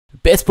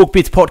Best Book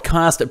Bits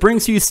podcast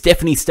brings you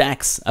Stefanie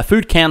Stacks, a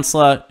food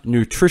counselor,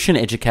 nutrition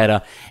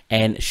educator,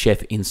 and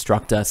chef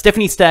instructor.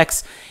 Stefanie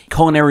Stacks,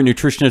 culinary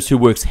nutritionist who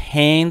works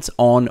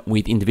hands-on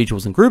with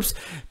individuals and groups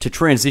to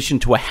transition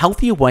to a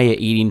healthier way of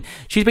eating.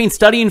 She's been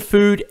studying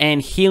food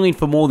and healing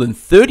for more than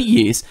 30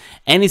 years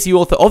and is the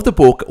author of the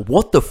book,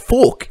 What the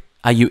Fork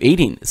Are You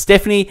Eating?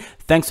 Stefanie,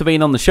 thanks for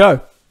being on the show.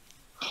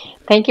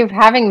 Thank you for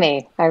having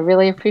me. I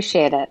really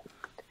appreciate it.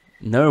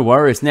 No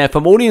worries. Now, for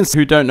an audience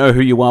who don't know who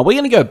you are, we're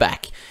going to go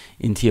back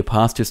into your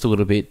past just a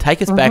little bit.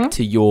 Take us back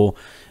to your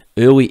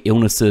early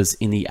illnesses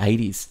in the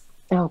 80s.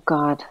 Oh,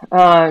 God.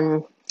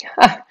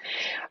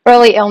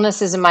 Early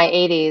illnesses in my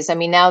 80s. I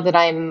mean, now that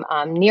I'm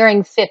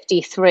nearing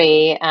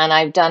 53 and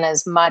I've done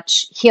as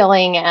much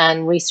healing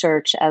and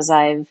research as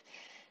I've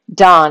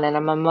done, and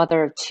I'm a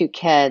mother of two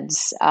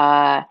kids,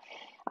 I'm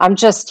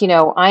just,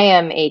 I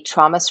am a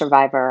trauma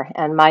survivor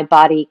and my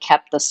body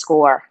kept the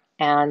score.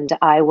 And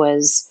I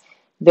was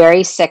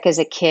very sick as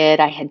a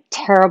kid. I had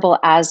terrible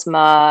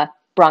asthma,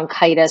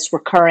 bronchitis,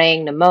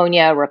 recurring,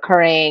 pneumonia,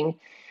 recurring,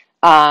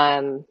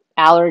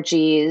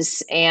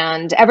 allergies,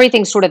 and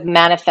everything sort of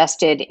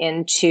manifested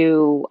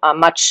into a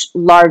much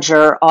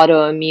larger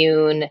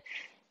autoimmune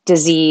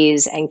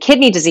disease and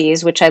kidney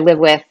disease, which I live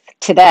with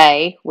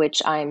today,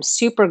 which I'm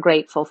super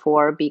grateful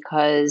for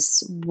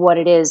because what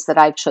it is that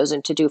I've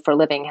chosen to do for a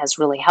living has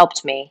really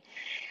helped me.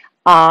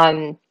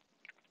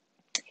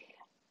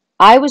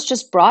 I was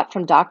just brought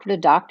from doctor to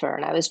doctor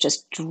and I was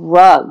just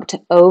drugged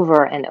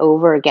over and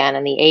over again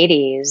in the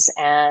 80s.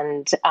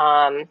 And,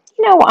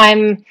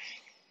 I'm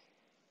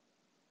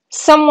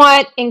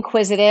somewhat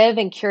inquisitive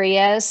and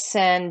curious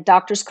and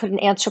doctors couldn't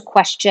answer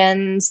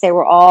questions. They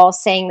were all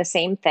saying the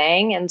same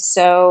thing. And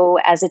so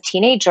as a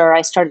teenager,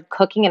 I started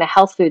cooking in a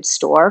health food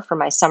store for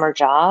my summer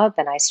job.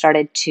 And I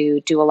started to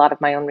do a lot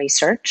of my own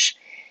research,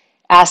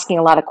 asking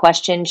a lot of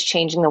questions,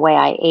 changing the way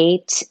I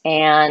ate.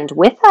 And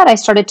with that, I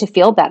started to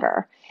feel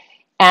better.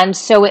 And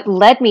so it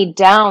led me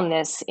down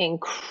this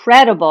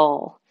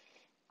incredible,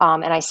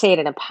 and I say it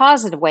in a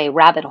positive way,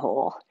 rabbit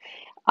hole,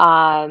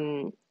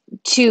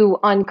 to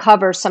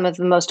uncover some of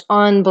the most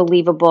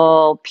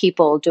unbelievable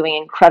people doing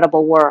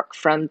incredible work,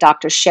 from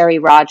Dr. Sherry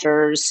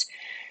Rogers,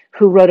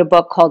 who wrote a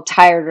book called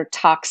Tired or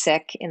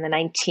Toxic in the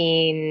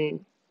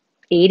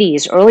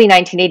 1980s, early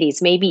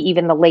 1980s, maybe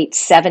even the late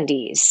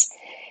 70s.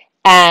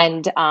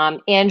 And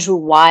Andrew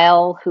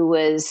Weil, who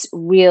was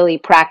really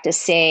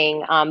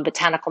practicing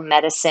botanical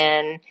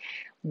medicine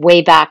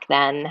way back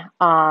then.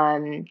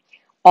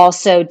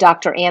 Also,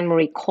 Dr. Anne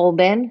Marie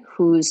Colbin,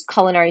 whose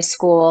culinary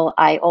school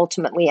I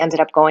ultimately ended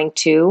up going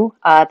to,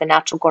 the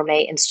Natural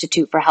Gourmet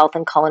Institute for Health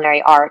and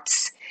Culinary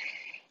Arts.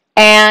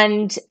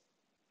 And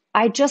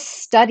I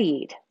just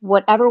studied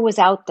whatever was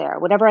out there,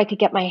 whatever I could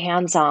get my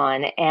hands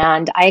on.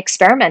 And I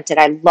experimented.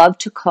 I loved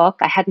to cook.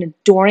 I had an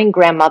adoring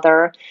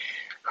grandmother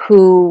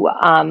who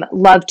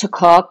loved to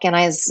cook. And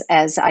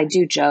as I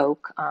do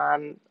joke,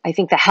 I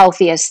think the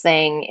healthiest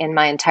thing in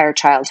my entire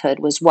childhood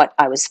was what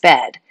I was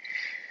fed.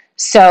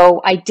 So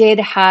I did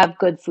have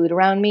good food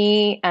around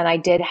me and I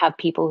did have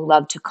people who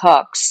loved to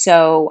cook.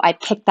 So I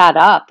picked that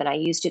up and I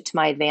used it to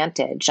my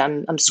advantage.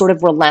 I'm sort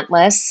of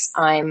relentless.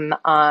 I'm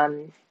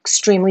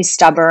extremely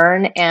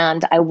stubborn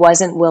and I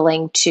wasn't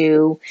willing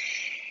to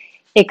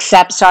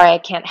accept, sorry, I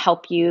can't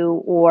help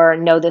you, or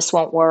no, this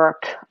won't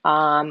work,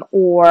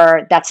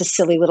 or that's a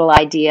silly little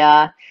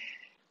idea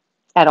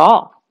at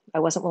all. I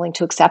wasn't willing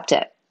to accept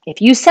it.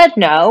 If you said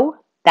no,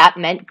 that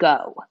meant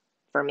go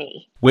for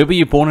me. Where were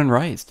you born and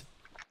raised?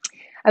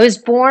 I was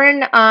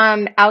born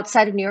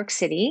outside of New York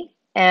City,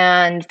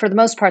 and for the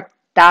most part,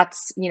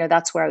 that's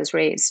where I was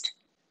raised.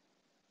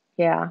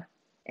 Yeah,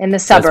 in the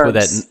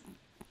suburbs.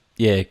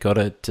 Yeah, got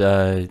it.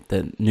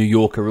 The New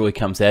Yorker really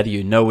comes out of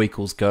you. No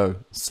equals go.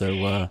 So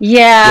I'm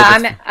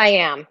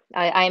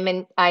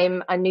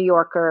a New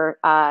Yorker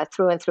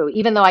through and through.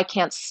 Even though I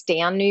can't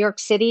stand New York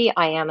City,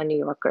 I am a New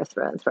Yorker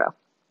through and through.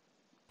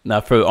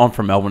 No, I'm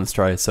from Melbourne,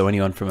 Australia. So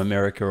anyone from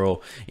America or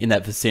in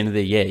that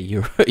vicinity, yeah,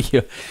 you're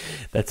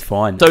that's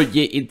fine. So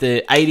yeah, in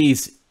the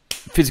 80s,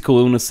 physical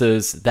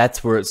illnesses,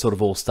 that's where it sort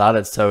of all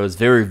started. So it was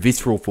very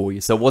visceral for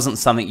you. So it wasn't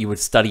something you were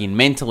studying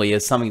mentally,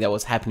 as something that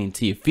was happening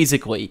to you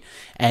physically,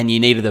 and you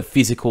needed a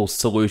physical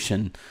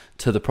solution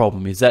to the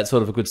problem. Is that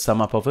sort of a good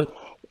sum up of it?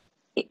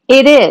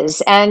 It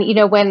is. And,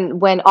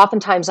 when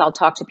oftentimes I'll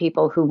talk to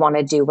people who want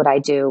to do what I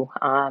do,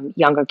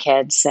 younger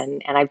kids,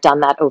 and I've done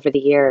that over the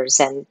years,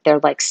 and they're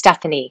like,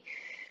 Stefanie,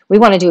 we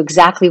want to do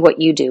exactly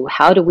what you do.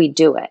 How do we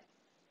do it?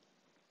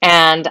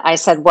 And I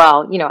said,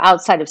 well,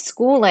 outside of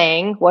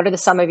schooling, what are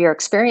some of your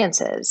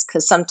experiences?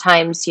 Because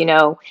sometimes,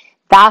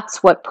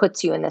 that's what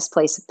puts you in this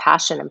place of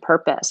passion and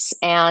purpose.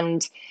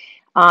 And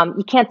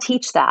you can't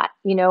teach that.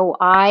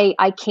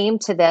 I came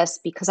to this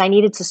because I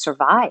needed to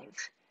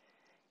survive.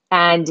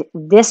 And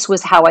this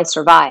was how I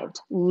survived,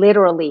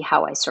 literally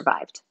how I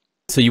survived.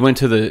 So you went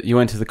to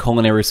the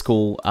culinary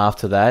school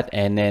after that,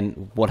 and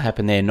then what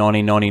happened there?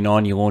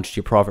 1999, you launched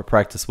your private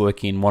practice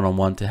working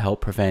one-on-one to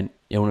help prevent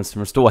illness and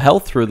restore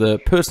health through the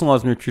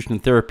personalized nutrition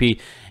therapy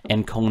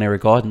and culinary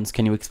guidance.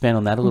 Can you expand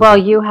on that a little Well,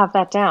 bit? you have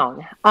that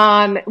down.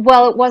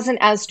 Well, it wasn't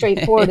as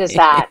straightforward as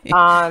that.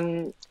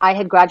 I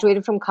had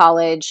graduated from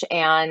college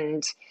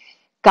and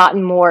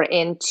gotten more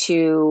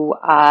into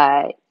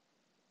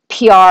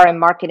PR and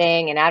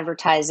marketing and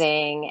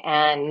advertising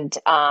and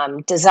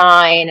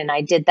design, and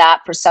I did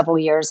that for several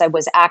years. I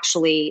was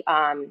actually,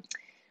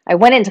 I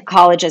went into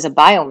college as a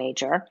bio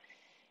major,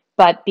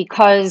 but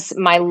because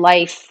my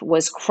life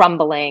was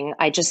crumbling,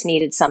 I just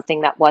needed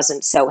something that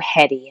wasn't so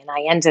heady, and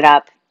I ended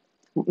up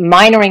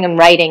minoring in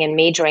writing and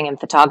majoring in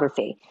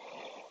photography.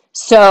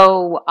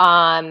 So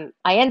I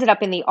ended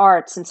up in the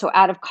arts, and so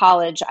out of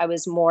college, I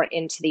was more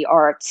into the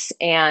arts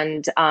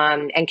and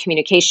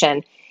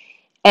communication,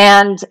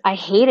 and I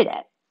hated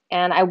it.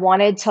 And I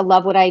wanted to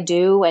love what I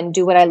do and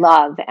do what I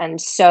love.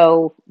 And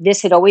so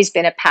this had always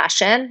been a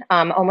passion,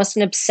 almost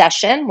an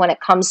obsession when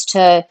it comes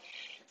to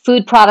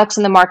food products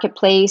in the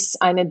marketplace.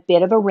 I'm a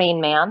bit of a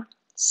rain man,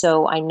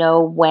 so I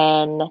know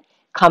when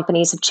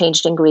companies have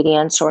changed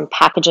ingredients or when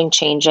packaging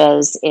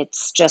changes.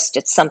 It's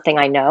something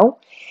I know.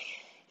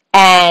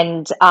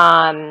 And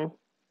I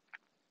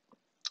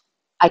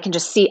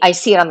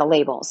see it on the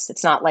labels.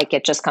 It's not like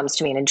it just comes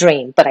to me in a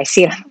dream, but I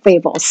see it on the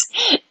labels.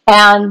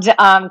 And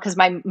because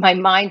my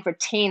mind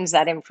retains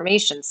that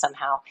information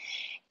somehow.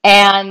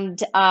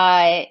 And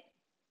I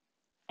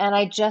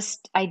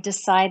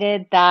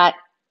decided that,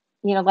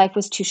 life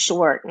was too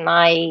short. And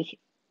I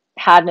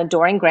had an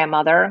adoring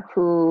grandmother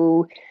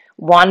who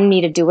wanted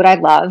me to do what I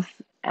love.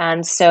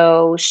 And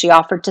so she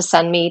offered to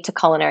send me to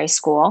culinary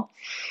school.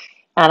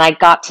 And I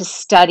got to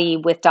study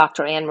with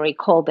Dr. Anne Marie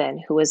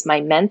Colbin, who was my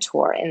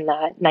mentor in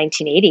the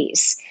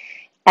 1980s.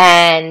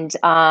 And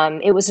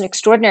it was an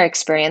extraordinary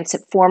experience.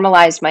 It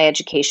formalized my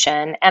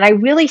education. And I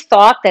really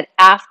thought that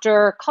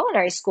after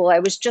culinary school, I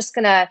was just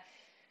going to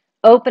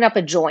open up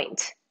a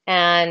joint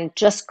and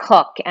just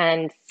cook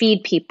and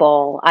feed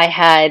people. I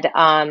had,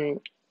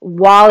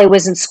 while I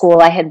was in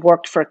school, I had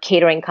worked for a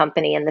catering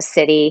company in the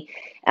city.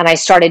 And I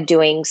started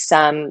doing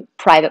some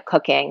private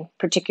cooking,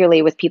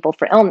 particularly with people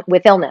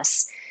with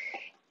illness.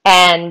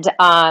 And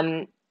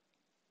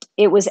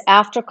it was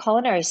after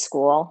culinary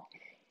school,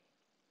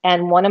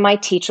 and one of my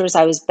teachers,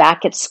 I was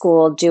back at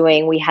school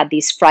we had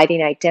these Friday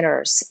night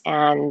dinners,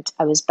 and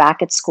I was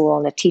back at school,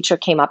 and the teacher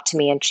came up to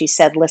me and she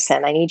said,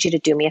 "Listen, I need you to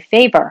do me a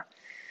favor.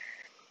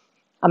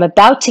 I'm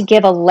about to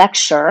give a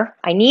lecture.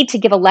 I need to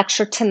give a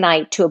lecture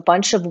tonight to a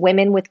bunch of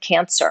women with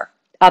cancer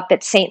up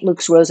at St.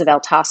 Luke's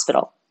Roosevelt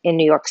Hospital in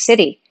New York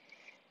City."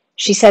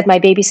 She said, "My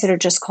babysitter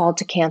just called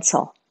to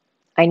cancel.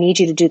 I need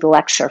you to do the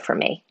lecture for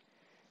me."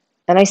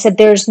 And I said,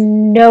 "There's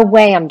no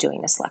way I'm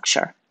doing this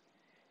lecture.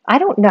 I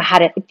don't know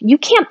you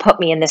can't put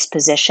me in this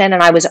position."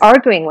 And I was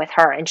arguing with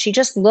her, and she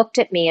just looked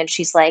at me and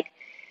she's like,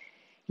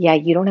 "Yeah,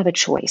 you don't have a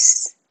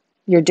choice.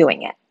 You're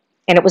doing it."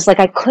 And it was like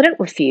I couldn't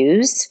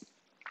refuse.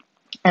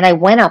 And I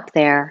went up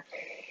there,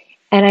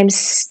 and I'm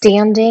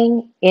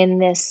standing in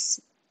this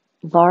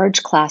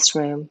large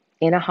classroom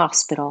in a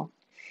hospital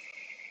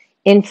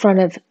in front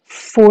of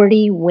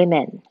 40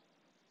 women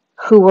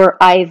who were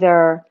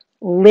either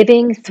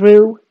living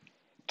through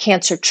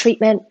cancer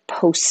treatment,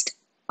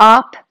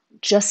 post-op,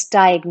 just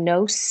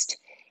diagnosed,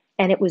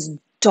 and it was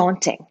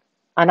daunting.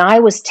 And I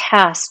was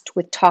tasked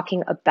with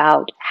talking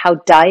about how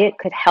diet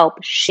could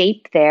help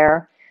shape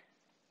their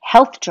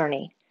health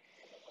journey.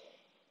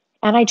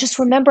 And I just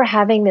remember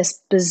having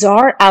this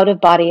bizarre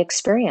out-of-body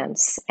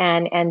experience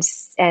and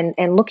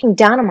looking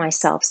down on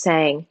myself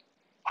saying,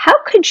 "How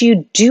could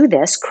you do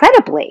this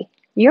credibly?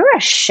 You're a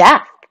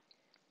chef.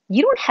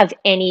 You don't have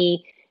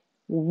any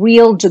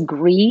real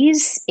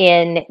degrees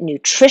in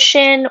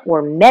nutrition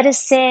or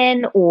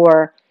medicine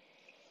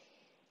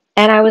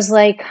and I was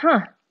like,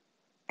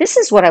 this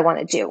is what I want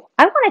to do.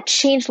 I want to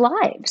change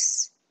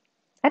lives.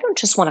 I don't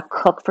just want to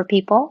cook for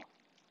people."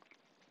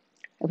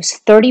 I was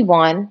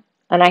 31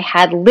 and I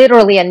had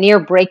literally a near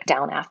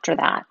breakdown after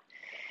that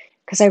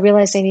because I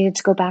realized I needed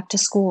to go back to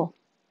school.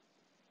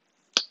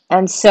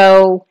 And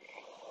so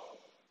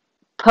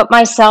put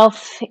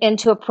myself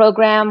into a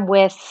program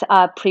with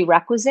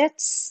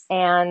prerequisites,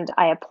 and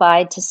I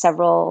applied to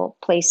several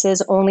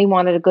places. Only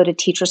wanted to go to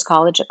Teachers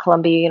College at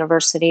Columbia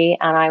University,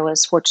 and I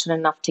was fortunate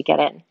enough to get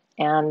in.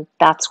 And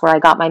that's where I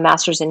got my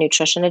master's in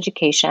nutrition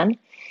education.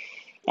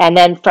 And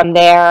then from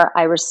there,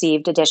 I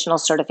received additional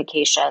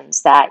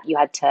certifications that you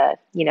had to,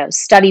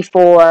 study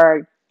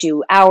for,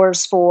 do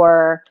hours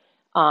for,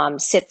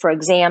 sit for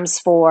exams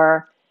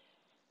for.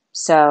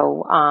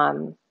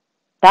 So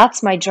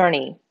that's my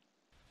journey.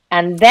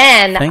 And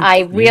then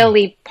I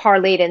really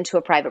parlayed into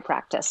a private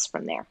practice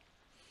from there.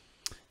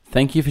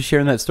 Thank you for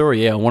sharing that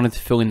story. Yeah, I wanted to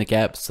fill in the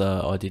gaps.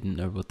 I didn't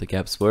know what the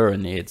gaps were,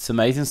 and it's an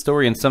amazing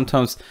story. And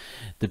sometimes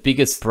the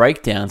biggest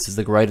breakdowns is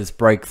the greatest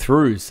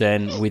breakthroughs.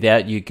 And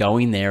without you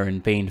going there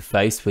and being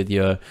faced with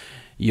your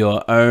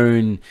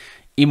own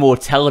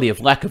immortality of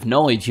lack of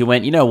knowledge, you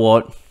went, "You know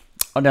what?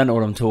 I don't know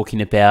what I'm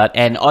talking about."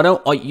 And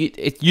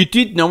you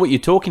did know what you're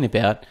talking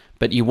about,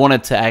 but you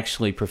wanted to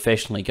actually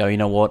professionally go, you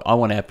know what, I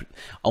want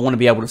to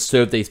be able to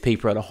serve these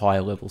people at a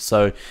higher level.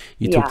 So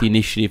you took the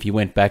initiative, you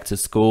went back to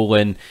school,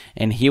 and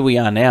here we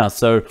are now.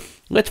 So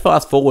let's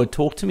fast forward.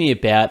 Talk to me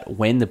about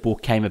when the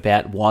book came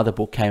about, why the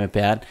book came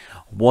about,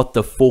 what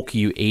the fork are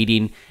you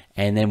eating,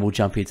 and then we'll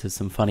jump into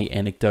some funny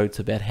anecdotes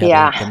about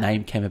how the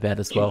name came about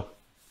as well.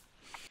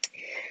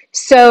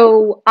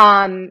 So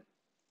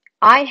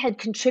I had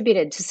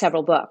contributed to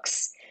several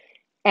books,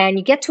 and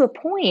you get to a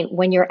point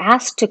when you're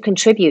asked to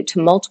contribute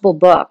to multiple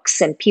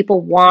books and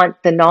people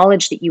want the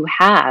knowledge that you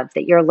have,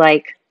 that you're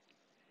like,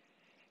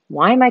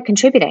 why am I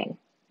contributing?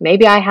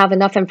 Maybe I have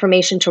enough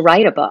information to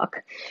write a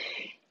book.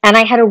 And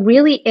I had a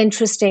really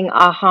interesting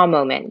aha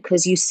moment,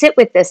 because you sit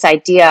with this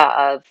idea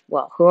of,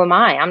 well, who am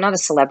I? I'm not a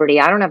celebrity.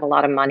 I don't have a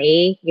lot of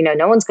money. You know,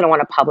 no one's going to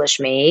want to publish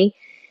me.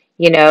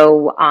 You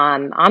know,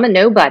 I'm a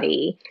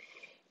nobody.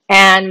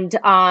 And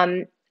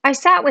I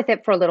sat with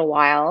it for a little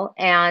while,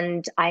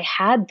 and I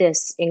had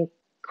this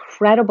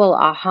incredible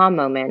aha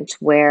moment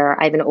where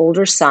I have an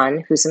older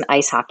son who's an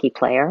ice hockey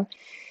player,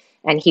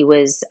 and he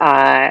was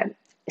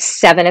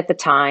 7 at the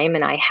time,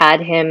 and I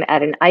had him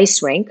at an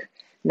ice rink,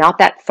 not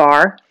that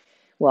far.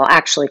 Well,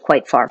 actually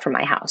quite far from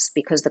my house,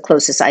 because the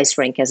closest ice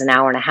rink is an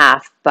hour and a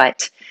half.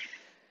 But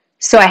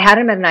so I had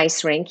him at an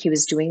ice rink. He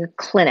was doing a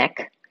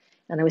clinic,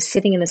 and I was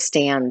sitting in the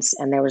stands,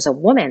 and there was a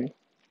woman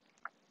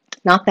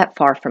not that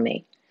far from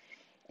me.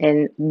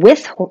 And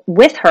with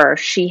her,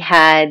 she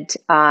had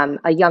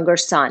a younger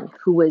son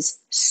who was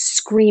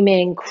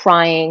screaming,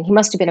 crying. He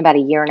must have been about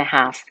 1.5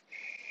 years.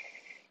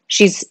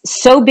 She's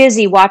so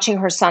busy watching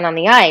her son on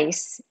the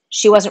ice,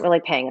 she wasn't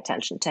really paying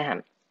attention to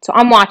him. So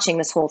I'm watching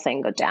this whole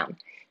thing go down.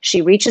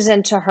 She reaches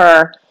into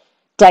her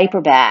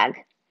diaper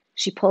bag.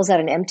 She pulls out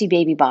an empty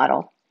baby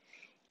bottle,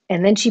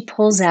 and then she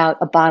pulls out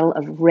a bottle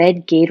of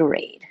red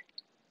Gatorade,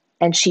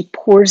 and she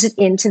pours it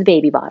into the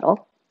baby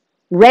bottle.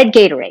 Red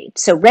Gatorade.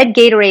 So red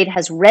Gatorade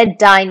has red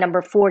dye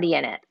number 40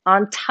 in it,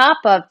 on top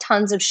of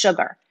tons of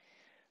sugar.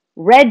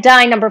 Red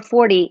dye number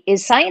 40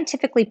 is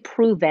scientifically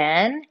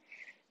proven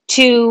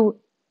to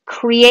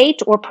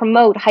create or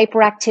promote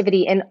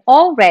hyperactivity in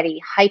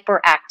already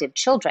hyperactive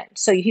children.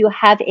 So you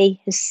have a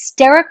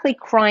hysterically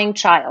crying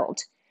child,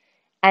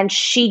 and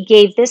she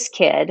gave this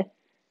kid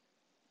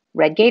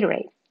red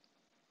Gatorade.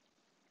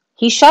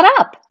 He shut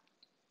up.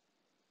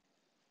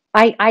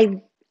 I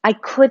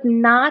could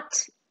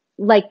not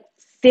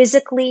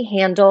physically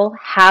handle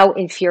how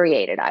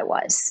infuriated I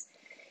was.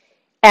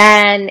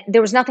 And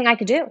there was nothing I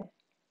could do.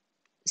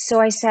 So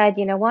I said,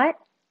 you know what?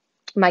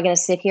 Am I going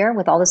to sit here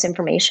with all this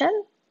information,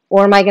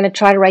 or am I going to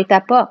try to write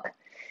that book?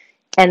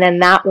 And then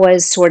that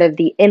was sort of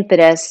the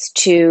impetus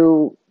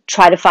to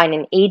try to find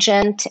an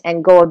agent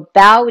and go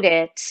about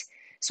it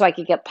so I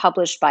could get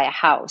published by a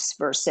house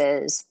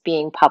versus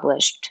being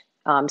published,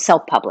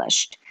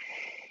 self-published.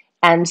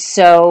 And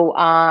so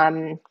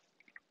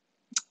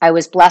I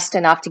was blessed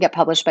enough to get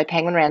published by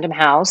Penguin Random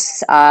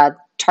House,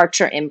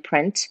 Tarcher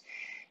imprint.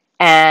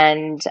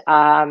 And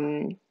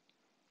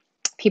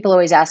people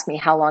always ask me,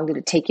 how long did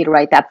it take you to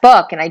write that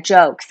book? And I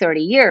joke,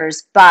 30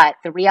 years. But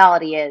the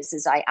reality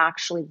is I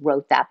actually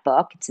wrote that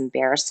book. It's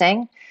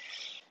embarrassing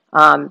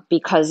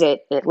because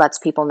it lets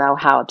people know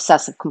how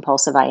obsessive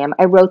compulsive I am.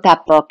 I wrote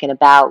that book in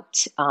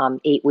about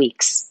 8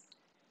 weeks.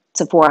 It's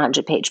a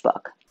 400-page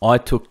book. I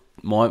took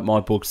my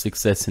book,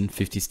 Success in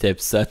 50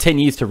 Steps, 10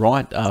 years to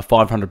write,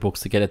 500 books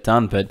to get it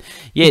done. But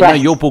yeah, right.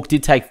 No, your book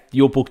did take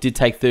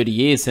 30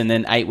 years and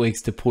then 8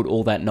 weeks to put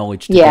all that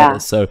knowledge together. Yeah.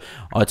 So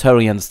I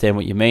totally understand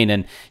what you mean.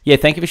 And yeah,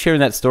 thank you for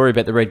sharing that story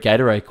about the red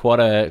Gatorade.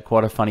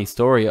 Quite a funny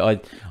story. I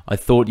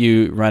thought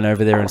you ran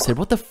over there and said,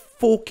 what the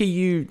fork are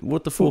you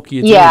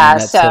doing? Yeah,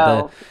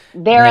 so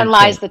therein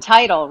lies the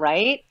title,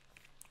 right?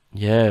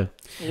 Yeah.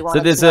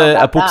 So there's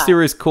a book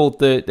series called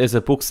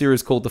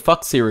the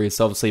Fuck series.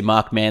 Obviously,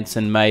 Mark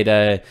Manson made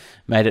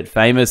it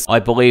famous. I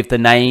believe the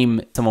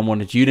name, someone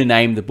wanted you to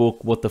name the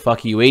book "What the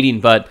Fuck Are You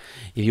Eating?" But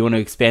if you want to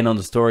expand on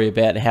the story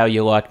about how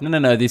you're like,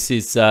 no, this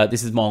is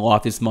my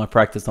life, this is my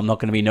practice. I'm not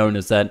going to be known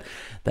as that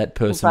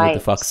person with the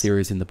fuck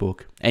series in the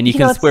book. And you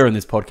can swear on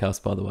this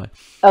podcast, by the way.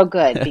 Oh,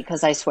 good,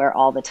 because I swear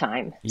all the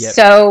time. Yep.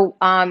 So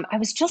I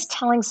was just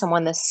telling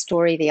someone this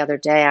story the other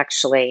day,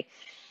 actually.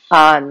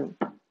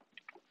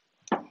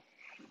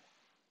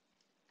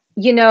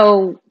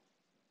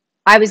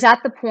 I was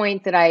at the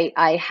point that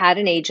I had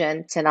an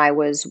agent and I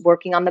was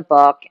working on the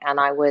book, and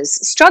I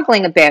was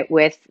struggling a bit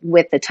with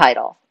the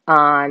title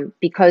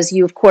because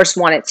you, of course,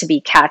 want it to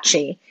be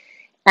catchy.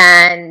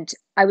 And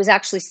I was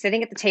actually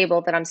sitting at the table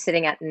that I'm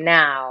sitting at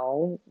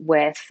now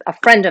with a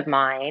friend of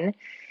mine.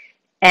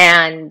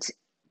 And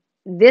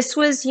this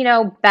was,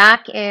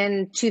 back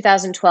in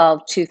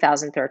 2012,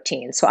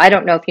 2013. So I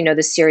don't know if you know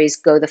the series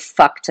Go the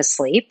Fuck to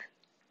Sleep.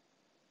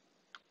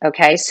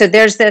 Okay, so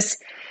there's this...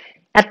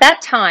 At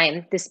that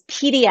time, this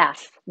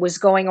PDF was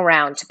going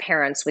around to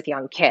parents with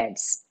young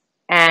kids,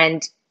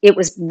 and it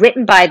was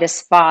written by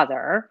this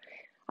father.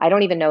 I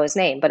don't even know his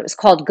name, but it was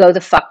called Go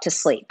the Fuck to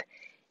Sleep.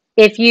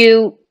 If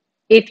you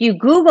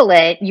Google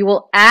it, you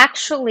will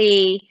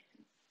actually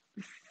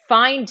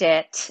find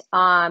it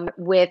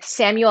with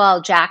Samuel L.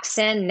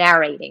 Jackson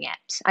narrating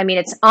it. I mean,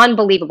 it's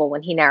unbelievable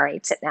when he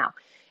narrates it now.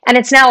 And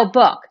it's now a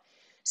book.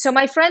 So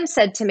my friend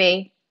said to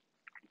me,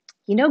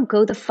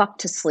 go the fuck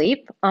to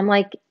sleep. I'm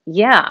like,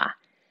 yeah.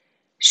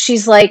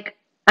 She's like,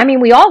 I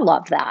mean, we all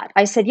love that.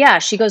 I said, yeah.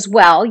 She goes,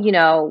 well,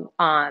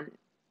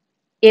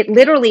 it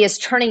literally is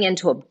turning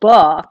into a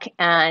book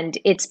and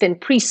it's been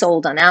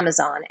pre-sold on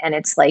Amazon and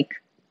it's like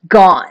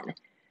gone.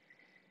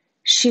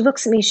 She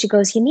looks at me, she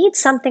goes, you need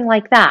something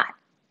like that.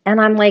 And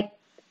I'm like,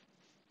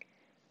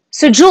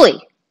 so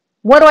Julie,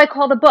 what do I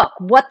call the book?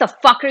 What the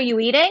fuck are you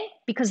eating?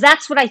 Because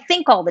that's what I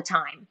think all the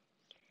time.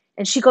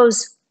 And she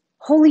goes,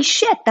 holy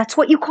shit, that's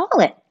what you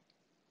call it.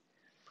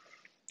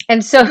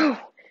 And so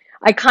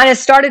I kind of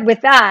started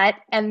with that.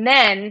 And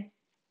then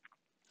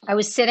I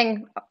was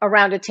sitting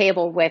around a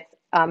table with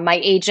my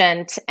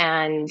agent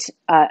and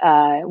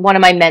one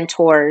of my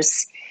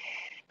mentors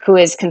who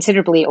is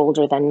considerably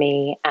older than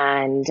me.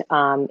 And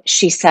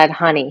she said,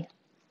 honey,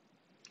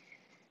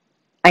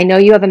 I know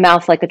you have a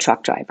mouth like a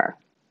truck driver,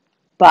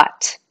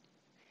 but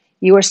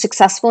you are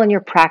successful in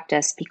your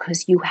practice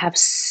because you have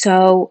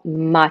so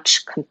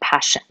much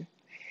compassion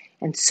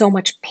and so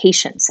much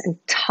patience and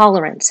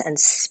tolerance and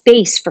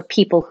space for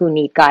people who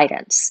need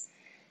guidance.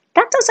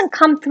 That doesn't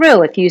come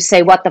through if you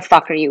say, what the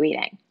fuck are you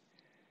eating?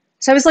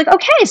 So I was like,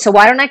 okay, so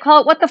why don't I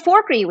call it, what the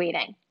fork are you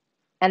eating?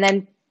 And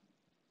then,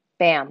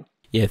 bam.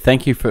 Yeah,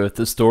 thank you for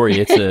the story.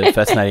 It's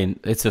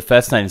a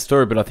fascinating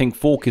story, but I think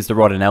fork is the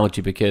right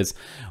analogy because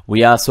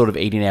we are sort of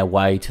eating our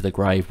way to the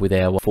grave with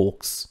our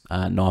forks,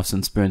 knives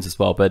and spoons as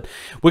well. But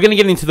we're going to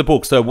get into the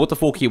book. So what the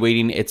fork are you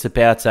eating? It's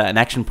about an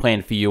action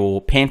plan for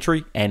your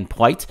pantry and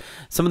plate.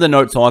 Some of the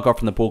notes I got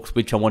from the books,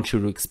 which I want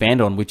you to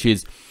expand on, which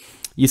is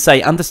you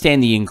say,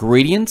 understand the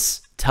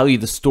ingredients, tell you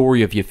the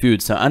story of your food.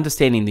 So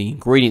understanding the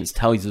ingredients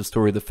tells you the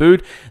story of the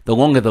food. The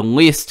longer the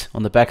list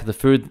on the back of the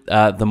food,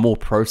 the more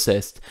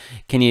processed.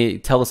 Can you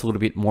tell us a little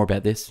bit more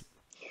about this?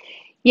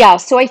 Yeah,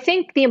 so I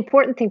think the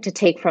important thing to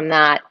take from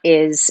that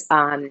is,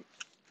 when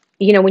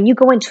you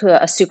go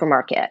into a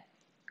supermarket,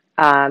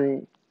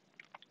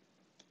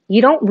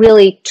 you don't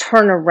really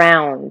turn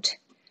around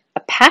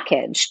a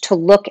package to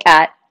look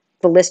at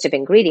the list of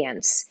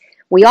ingredients.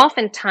 We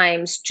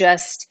oftentimes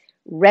just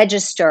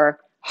register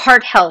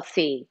heart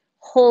healthy,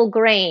 whole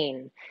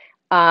grain,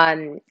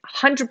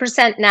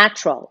 100%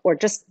 natural, or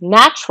just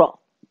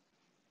natural.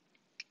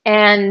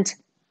 And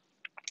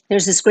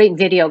there's this great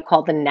video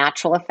called The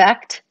Natural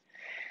Effect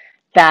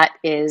that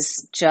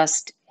is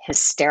just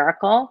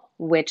hysterical,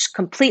 which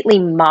completely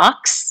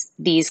mocks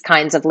these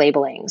kinds of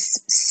labelings.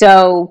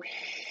 So,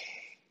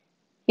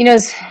 in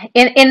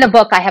the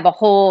book, I have a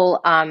whole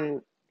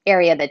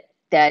area that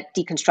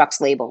deconstructs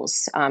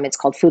labels. It's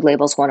called Food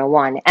Labels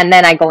 101. And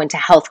then I go into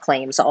health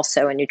claims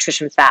also and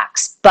nutrition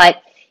facts.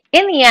 But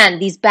in the end,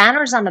 these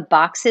banners on the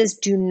boxes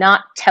do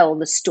not tell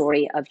the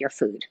story of your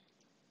food.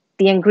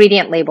 The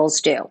ingredient labels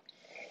do.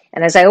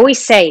 And as I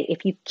always say,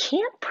 if you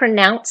can't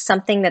pronounce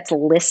something that's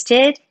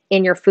listed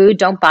in your food,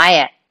 don't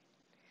buy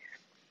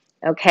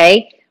it.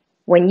 Okay?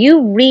 When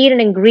you read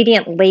an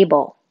ingredient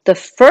label, the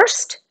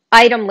first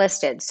item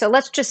listed, so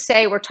let's just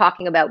say we're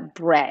talking about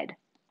bread.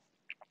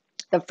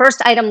 The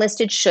first item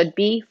listed should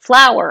be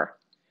flour.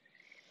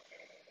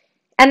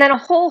 And then a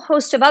whole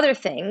host of other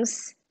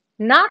things,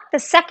 not the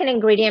second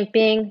ingredient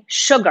being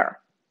sugar.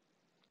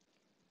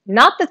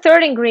 Not the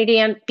third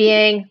ingredient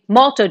being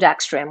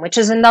maltodextrin, which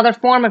is another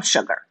form of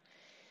sugar.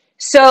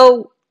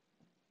 So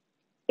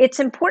it's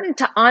important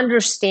to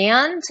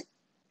understand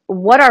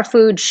what our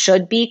food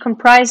should be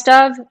comprised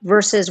of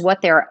versus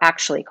what they're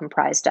actually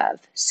comprised of.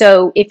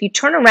 So if you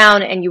turn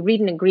around and you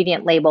read an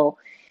ingredient label,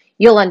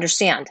 you'll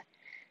understand.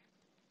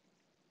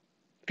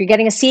 If you're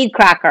getting a seed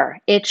cracker,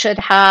 it should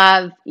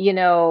have,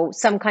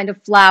 some kind of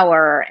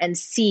flour and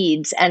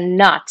seeds and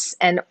nuts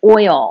and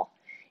oil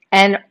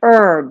and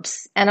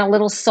herbs and a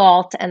little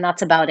salt, and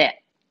that's about it.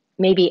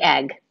 Maybe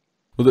egg.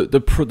 Well,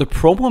 the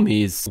problem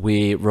is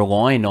we're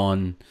relying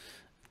on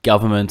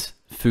government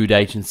food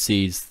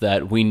agencies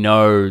that we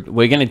know.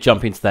 We're going to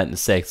jump into that in a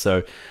sec,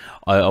 so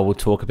I will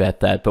talk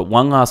about that. But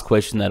one last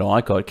question that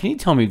I got, can you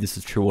tell me if this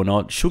is true or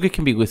not? Sugar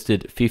can be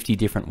listed 50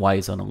 different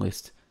ways on a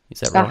list.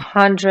 Is that right?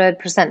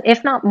 100%,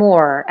 if not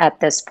more at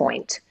this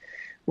point,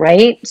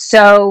 right?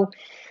 So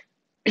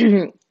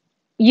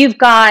you've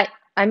got,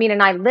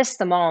 and I list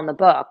them all in the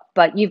book,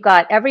 but you've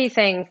got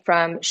everything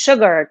from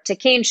sugar to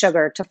cane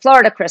sugar to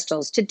Florida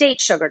crystals to date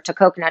sugar to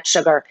coconut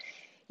sugar.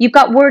 You've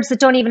got words that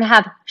don't even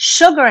have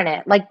sugar in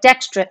it, like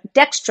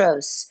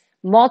dextrose,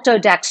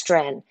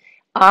 maltodextrin.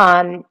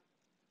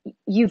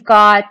 You've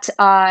got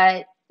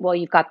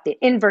the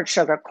invert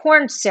sugar,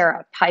 corn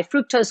syrup, high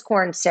fructose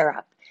corn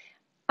syrup.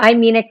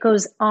 It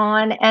goes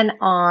on and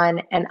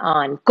on and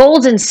on.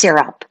 Golden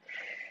syrup.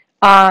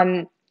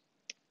 And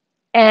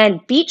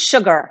beet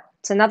sugar.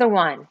 It's another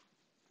one.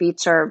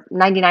 Beets are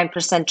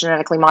 99%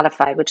 genetically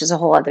modified, which is a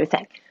whole other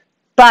thing.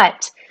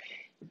 But,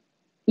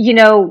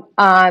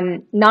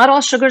 not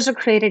all sugars are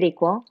created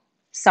equal.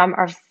 Some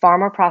are far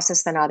more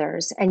processed than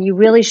others. And you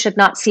really should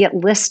not see it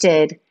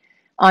listed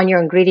on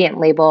your ingredient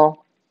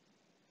label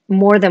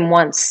more than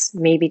once,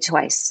 maybe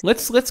twice.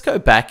 Let's go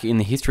back in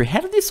the history.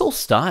 How did this all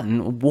start,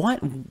 and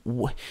what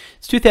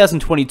it's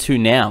 2022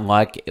 now?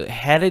 Like,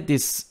 how did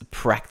this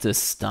practice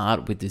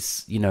start with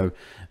this,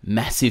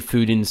 massive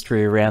food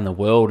industry around the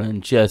world,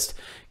 and just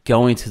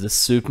going to the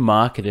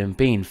supermarket and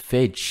being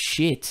fed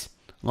shit?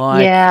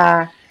 Like,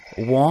 Yeah.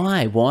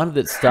 why did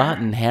it start,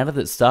 and how did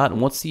it start,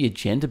 and what's the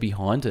agenda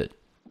behind it?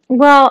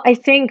 Well, I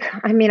think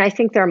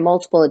there are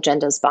multiple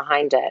agendas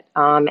behind it,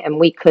 and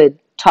we could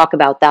talk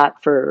about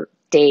that for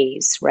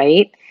days,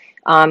 right?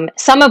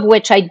 Some of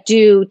which I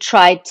do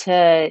try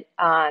to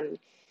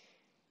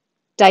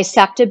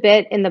dissect a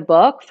bit in the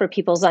book for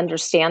people's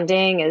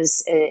understanding,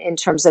 is in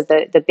terms of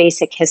the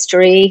basic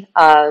history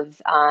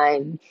of,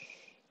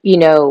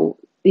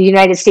 the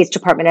United States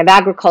Department of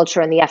Agriculture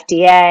and the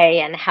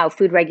FDA and how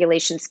food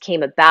regulations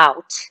came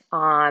about.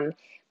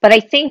 But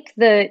I think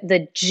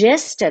the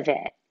gist of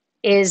it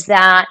is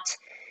that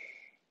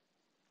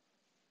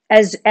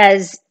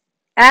as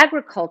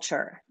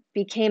agriculture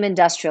became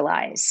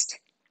industrialized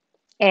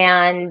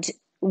and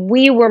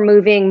we were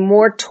moving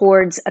more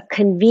towards a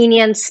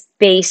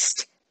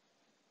convenience-based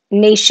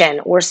nation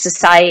or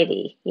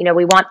society,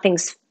 we want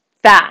things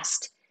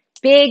fast,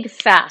 big,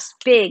 fast,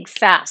 big,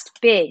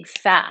 fast, big,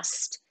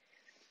 fast.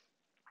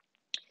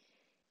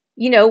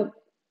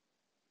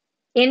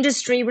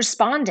 Industry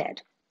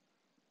responded,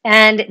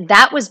 and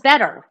that was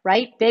better,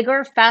 right?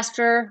 Bigger,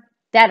 faster,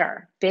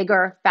 better.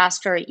 Bigger,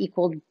 faster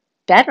equaled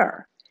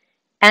better.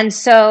 And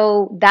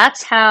so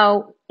that's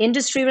how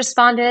industry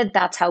responded.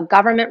 That's how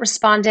government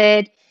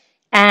responded.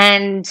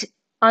 And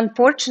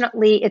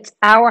unfortunately, it's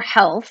our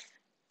health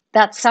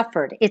that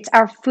suffered. It's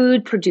our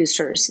food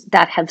producers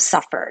that have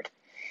suffered.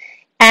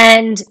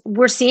 And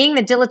we're seeing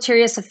the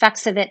deleterious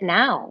effects of it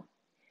now.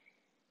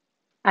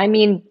 I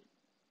mean,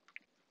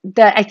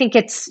 I think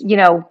it's,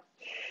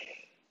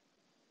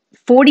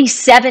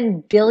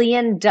 $47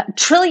 billion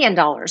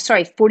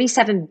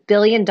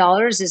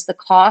is the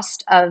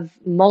cost of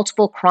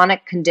multiple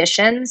chronic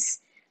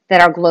conditions that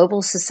our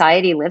global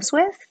society lives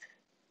with.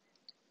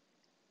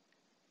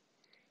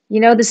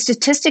 The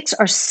statistics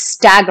are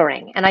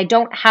staggering, and I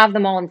don't have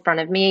them all in front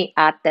of me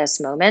at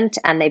this moment,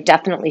 and they've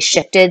definitely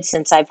shifted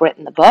since I've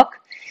written the book,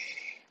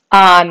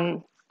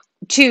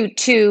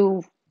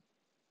 to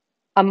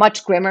a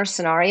much grimmer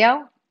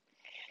scenario.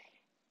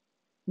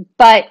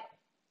 But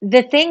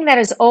the thing that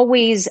is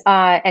always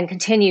and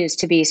continues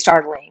to be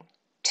startling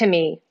to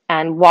me,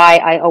 and why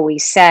I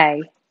always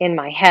say in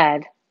my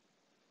head,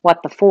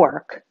 what the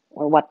fork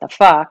or what the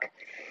fuck,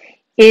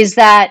 is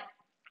that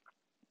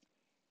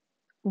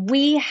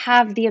we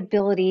have the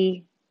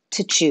ability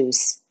to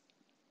choose.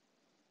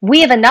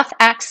 We have enough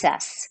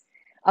access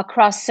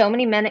across so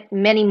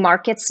many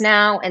markets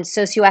now and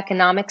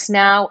socioeconomics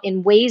now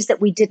in ways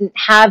that we didn't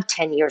have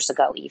 10 years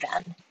ago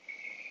even,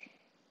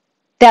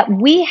 that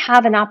we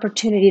have an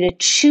opportunity to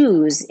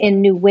choose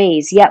in new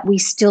ways, yet we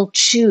still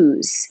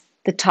choose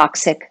the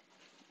toxic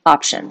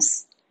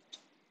options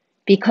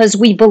because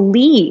we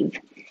believe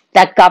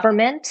that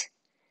government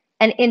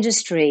and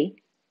industry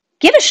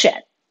give a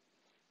shit.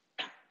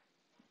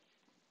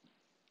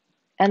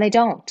 And they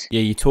don't.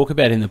 Yeah, you talk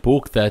about in the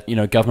book that,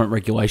 government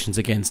regulations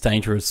against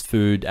dangerous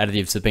food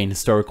additives have been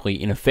historically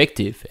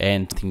ineffective.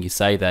 And I think you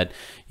say that,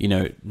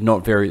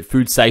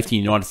 food safety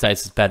in the United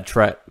States has bad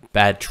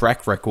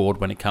track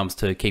record when it comes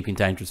to keeping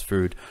dangerous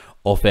food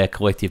off our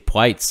collective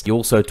plates. You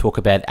also talk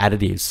about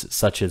additives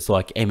such as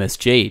like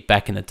MSG.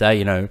 Back in the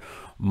day,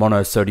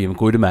 monosodium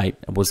glutamate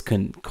was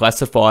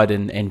classified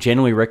and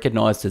generally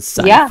recognized as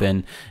safe. Yeah.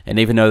 And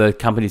even though the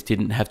companies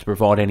didn't have to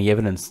provide any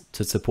evidence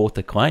to support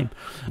the claim.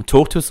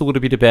 Talk to us a little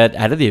bit about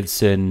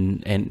additives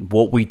and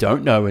what we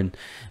don't know, and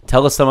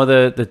tell us some of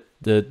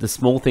the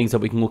small things that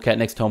we can look at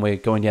next time we're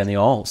going down the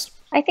aisles.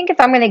 I think if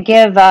I'm going to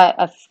give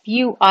a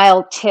few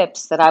aisle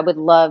tips that I would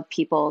love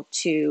people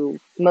to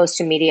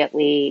most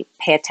immediately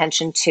pay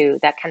attention to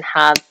that can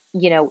have,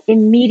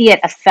 immediate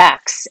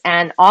effects.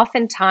 And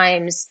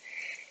oftentimes,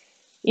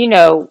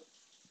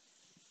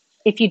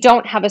 if you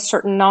don't have a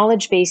certain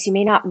knowledge base, you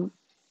may not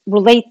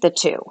relate the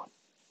two.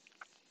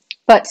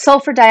 But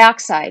sulfur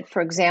dioxide,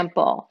 for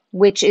example,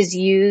 which is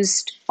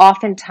used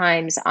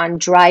oftentimes on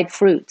dried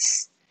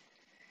fruits.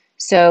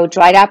 So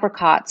dried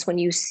apricots, when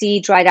you see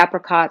dried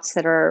apricots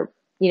that are,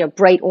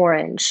 bright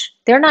orange,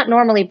 they're not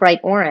normally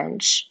bright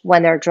orange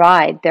when they're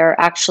dried. They're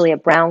actually a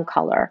brown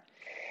color.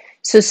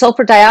 So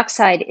sulfur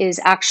dioxide is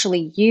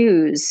actually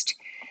used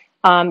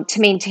to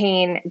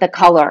maintain the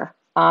color.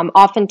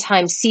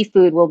 Oftentimes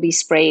seafood will be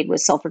sprayed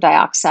with sulfur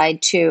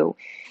dioxide too.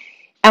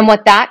 And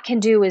what that can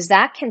do is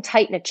that can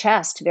tighten a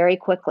chest very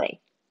quickly.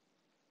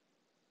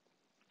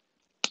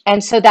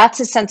 And so that's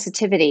a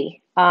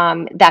sensitivity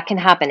that can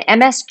happen.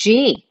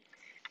 MSG,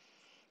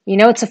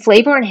 it's a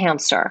flavor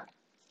enhancer.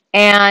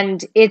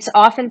 And it's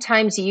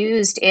oftentimes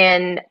used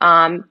in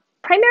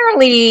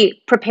primarily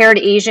prepared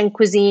Asian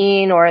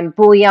cuisine or in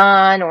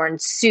bouillon or in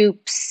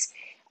soups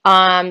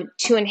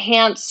to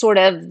enhance sort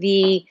of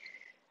the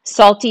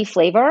salty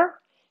flavor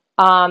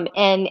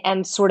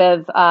and sort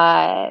of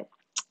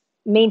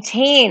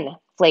maintain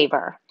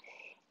flavor.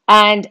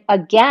 And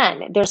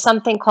again, there's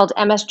something called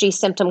MSG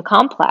symptom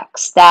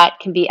complex that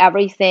can be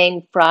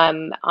everything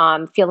from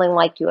feeling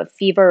like you have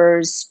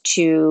fevers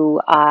to,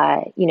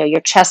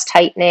 your chest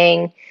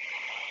tightening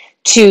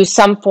to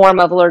some form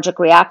of allergic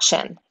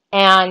reaction.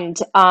 And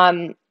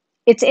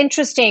it's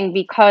interesting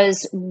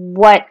because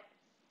what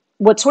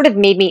sort of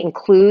made me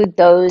include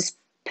those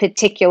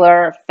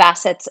particular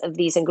facets of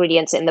these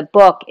ingredients in the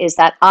book is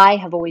that I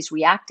have always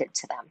reacted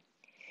to them.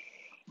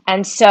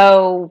 And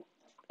so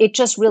it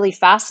just really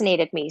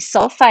fascinated me.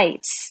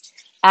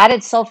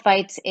 Added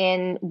sulfites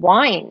in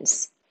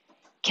wines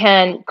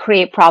can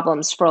create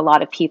problems for a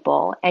lot of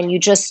people. And you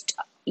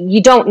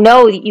don't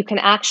know that you can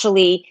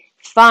actually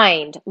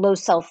find low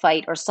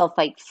sulfite or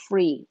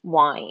sulfite-free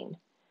wine.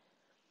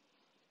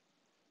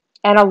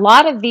 And a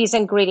lot of these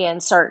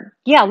ingredients are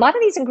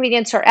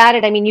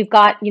added. I mean, you've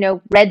got,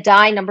 red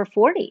dye number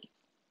 40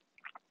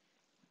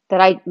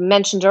 that I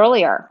mentioned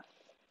earlier.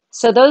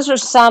 So those are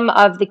some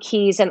of the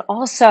keys. And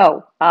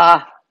also,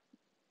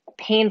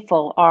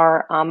 painful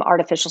are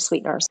artificial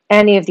sweeteners,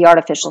 any of the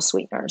artificial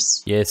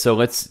sweeteners. Yeah, so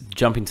let's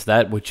jump into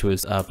that, which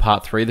was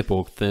part 3 of the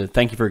book.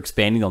 Thank you for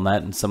expanding on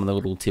that, and some of the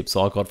little tips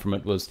I got from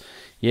it was,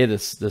 the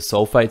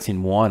sulfates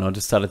in wine. I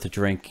just started to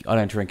drink. I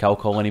don't drink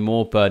alcohol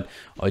anymore, but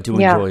I do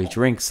enjoy a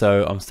drink,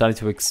 so I'm starting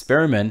to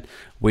experiment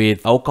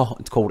with alcohol.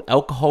 It's called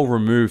alcohol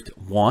removed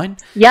wine.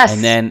 Yes.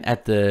 And then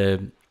at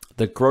the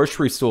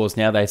grocery stores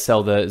now, they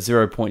sell the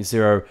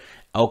 0.0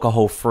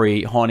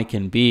 alcohol-free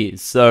Heineken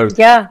beers. So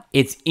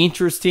it's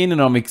interesting,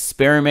 and I'm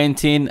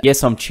experimenting.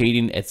 Yes, I'm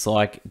cheating. It's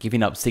like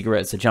giving up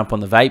cigarettes to jump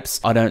on the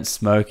vapes. I don't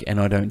smoke and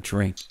I don't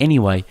drink.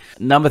 Anyway,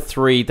 number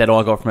 3 that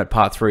I got from it,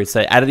 part 3, is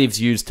say additives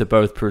used to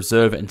both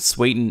preserve and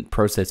sweeten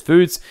processed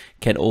foods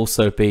can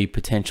also be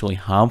potentially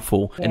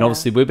harmful. And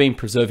obviously we've been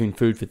preserving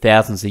food for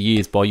thousands of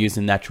years by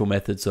using natural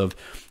methods of,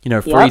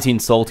 freezing,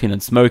 salting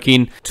and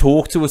smoking.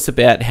 Talk to us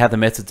about how the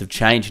methods have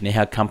changed and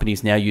how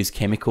companies now use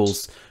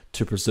chemicals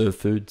to preserve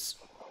foods.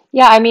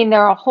 Yeah, I mean,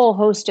 there are a whole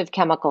host of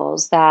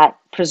chemicals that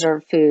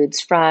preserve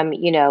foods, from,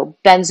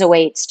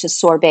 benzoates to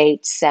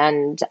sorbates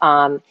and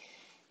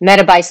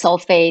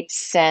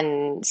metabisulfates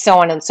and so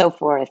on and so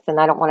forth. And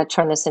I don't want to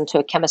turn this into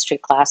a chemistry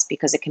class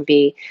because it can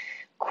be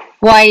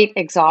quite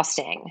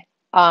exhausting.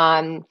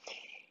 But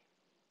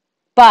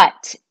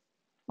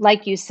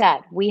like you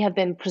said, we have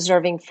been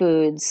preserving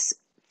foods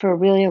for a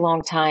really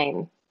long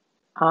time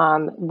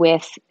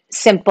with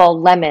simple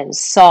lemons,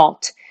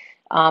 salt,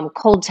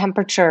 cold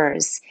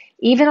temperatures,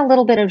 even a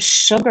little bit of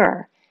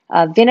sugar,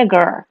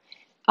 vinegar,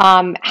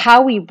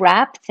 how we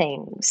wrap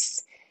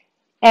things.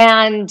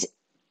 And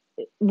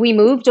we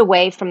moved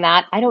away from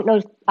that. I don't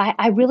know.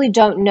 I really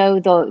don't know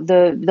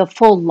the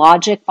full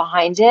logic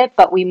behind it,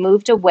 but we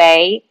moved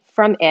away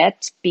from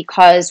it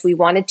because we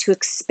wanted to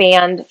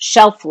expand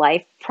shelf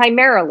life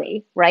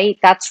primarily, right?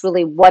 That's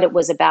really what it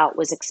was about,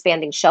 was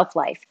expanding shelf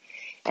life.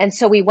 And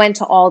so we went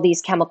to all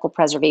these chemical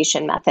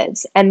preservation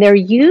methods, and they're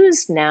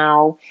used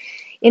now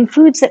in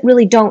foods that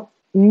really don't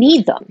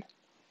need them.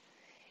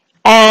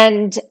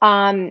 And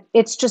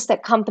it's just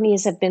that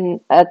companies have been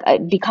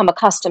become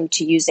accustomed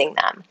to using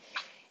them.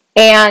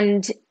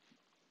 And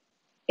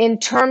in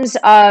terms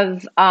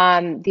of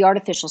the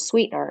artificial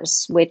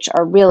sweeteners, which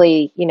are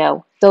really,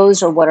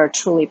 those are what are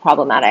truly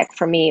problematic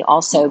for me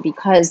also,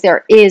 because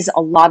there is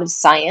a lot of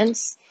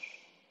science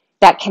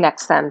that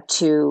connects them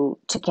to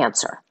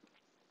cancer.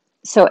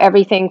 So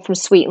everything from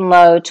sweet and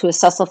low to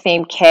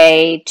acesulfame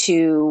K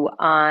to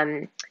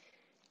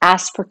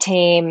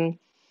aspartame,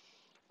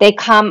 they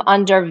come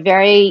under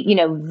very,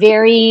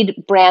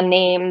 varied brand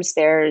names.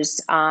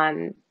 There's,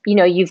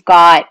 you've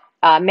got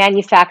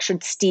manufactured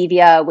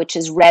stevia, which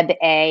is Reb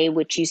A,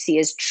 which you see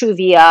as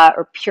Truvia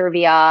or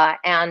Purvia.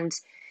 And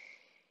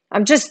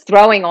I'm just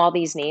throwing all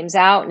these names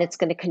out, and it's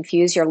going to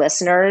confuse your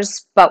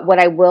listeners. But what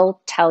I will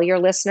tell your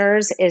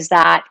listeners is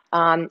that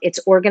it's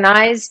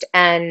organized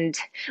and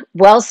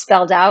well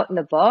spelled out in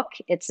the book.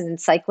 It's an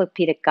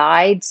encyclopedic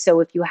guide. So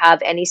if you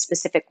have any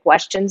specific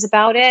questions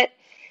about it,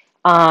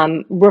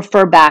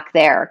 refer back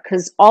there,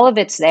 because all of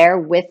it's there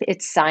with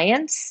its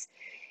science.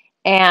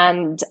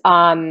 And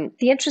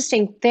the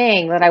interesting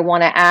thing that I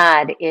want to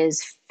add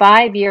is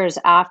 5 years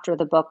after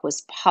the book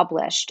was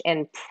published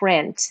in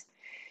print,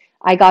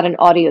 I got an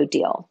audio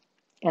deal.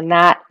 And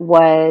that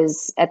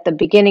was at the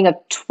beginning of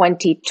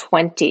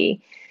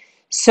 2020.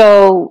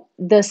 So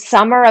the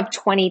summer of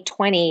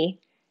 2020,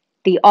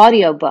 the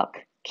audiobook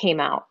came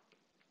out.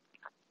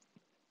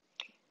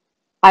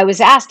 I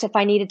was asked if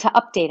I needed to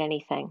update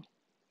anything.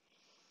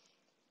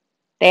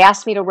 They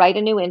asked me to write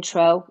a new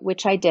intro,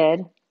 which I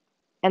did,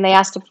 and they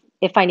asked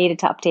if I needed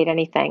to update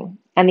anything.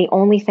 And the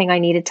only thing I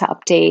needed to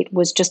update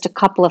was just a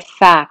couple of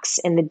facts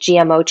in the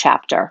GMO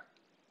chapter.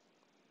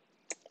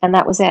 And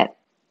that was it.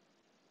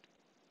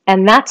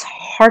 And that's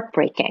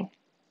heartbreaking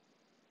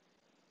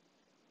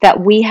that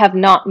we have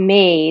not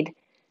made,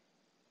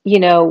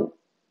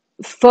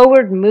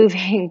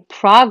 forward-moving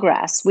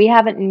progress. We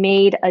haven't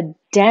made a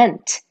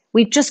dent.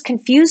 We've just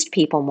confused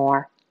people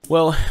more.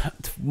 Well,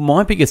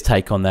 my biggest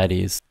take on that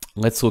is,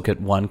 let's look at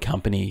one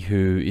company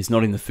who is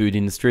not in the food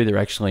industry. They're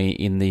actually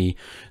in the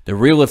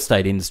real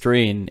estate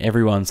industry, and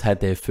everyone's had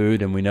their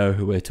food, and we know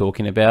who we're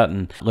talking about.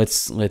 And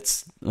let's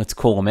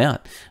call them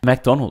out.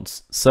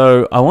 McDonald's.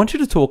 So I want you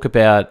to talk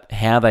about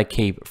how they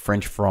keep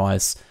French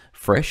fries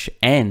fresh,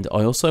 and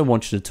I also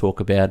want you to talk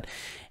about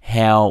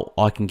how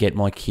I can get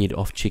my kid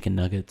off chicken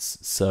nuggets.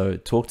 So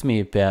talk to me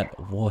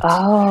about what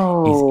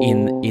is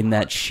in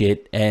that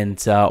shit,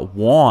 and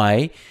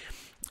why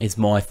is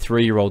my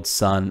 3-year-old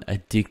son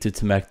addicted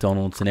to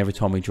McDonald's, and every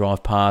time we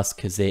drive past,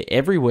 because they're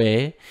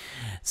everywhere,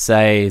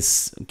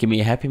 says, give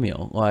me a Happy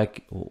Meal.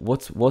 Like,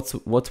 what's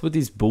with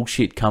this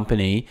bullshit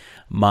company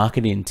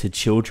marketing to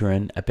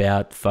children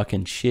about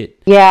fucking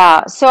shit?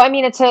 Yeah. So, I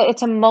mean, it's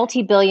a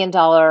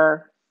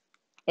multi-billion-dollar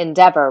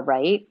endeavor,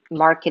 right?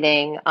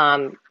 Marketing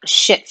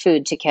shit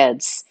food to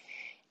kids.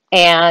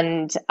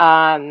 And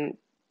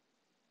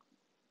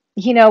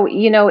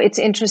it's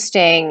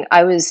interesting.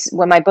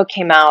 When my book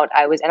came out,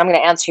 and I'm going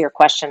to answer your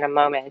question in a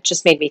moment. It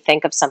just made me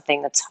think of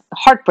something that's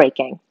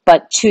heartbreaking.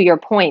 But to your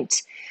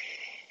point,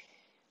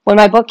 when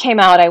my book came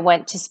out, I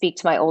went to speak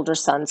to my older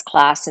son's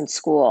class in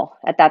school.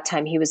 At that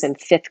time, he was in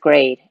 5th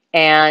grade.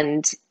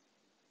 And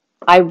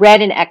I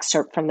read an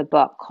excerpt from the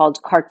book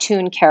called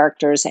Cartoon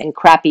Characters and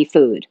Crappy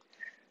Food,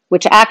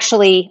 which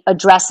actually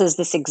addresses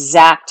this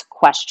exact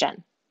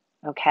question.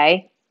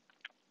 Okay?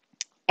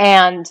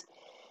 And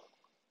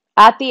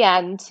at the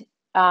end,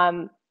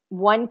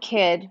 one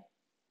kid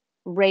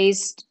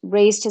raised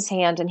his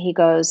hand and he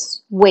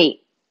goes,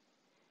 wait,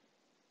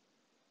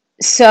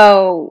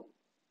 so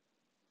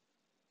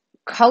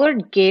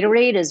colored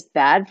Gatorade is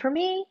bad for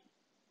me?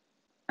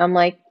 I'm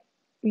like,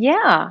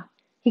 yeah.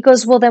 He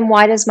goes, well, then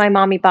why does my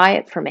mommy buy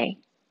it for me?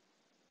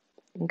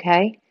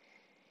 Okay.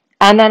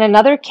 And then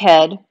another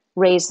kid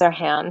raised their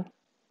hand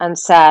and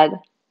said,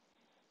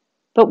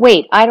 but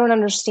wait, I don't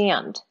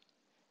understand.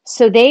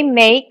 So they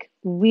make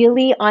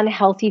really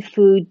unhealthy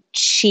food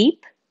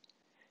cheap,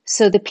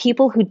 so the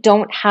people who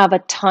don't have a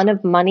ton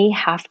of money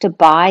have to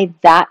buy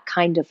that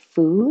kind of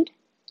food?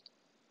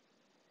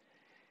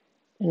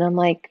 And I'm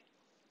like,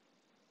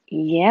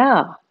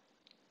 yeah.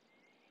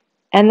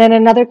 And then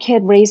another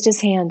kid raised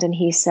his hand and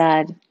he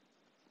said,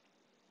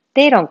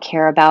 they don't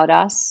care about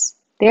us.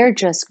 They're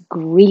just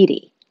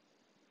greedy.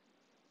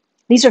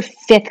 These are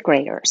 5th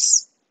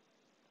graders.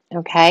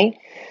 Okay?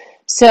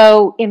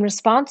 So in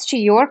response to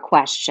your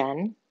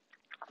question,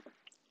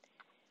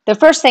 the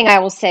first thing I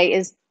will say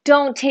is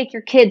don't take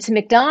your kid to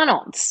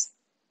McDonald's.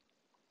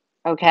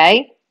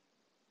 Okay?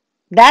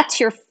 That's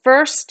your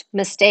first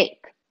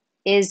mistake,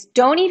 is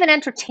don't even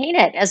entertain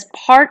it as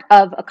part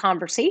of a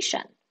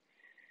conversation.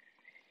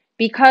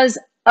 Because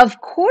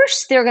of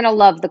course they're going to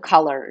love the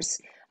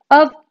colors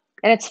of,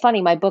 and it's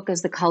funny, my book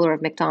is The Color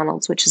of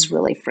McDonald's, which is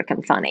really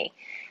freaking funny.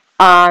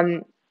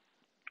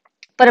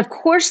 But of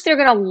course they're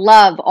going to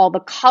love all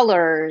the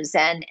colors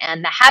and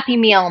the Happy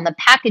Meal and the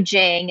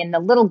packaging and the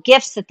little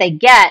gifts that they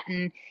get.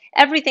 And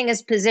everything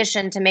is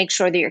positioned to make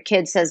sure that your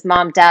kid says,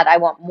 Mom, Dad, I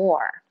want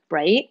more,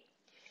 right?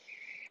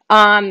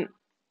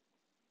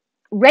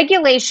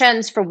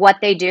 Regulations for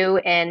what they do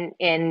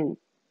in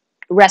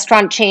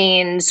restaurant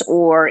chains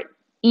or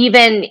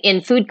even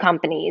in food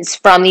companies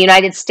from the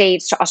United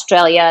States to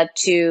Australia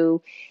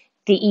to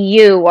the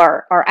EU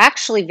are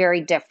actually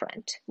very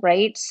different,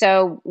 right?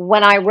 So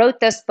when I wrote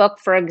this book,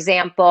 for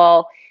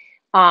example,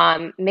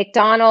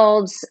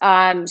 McDonald's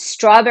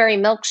strawberry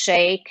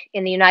milkshake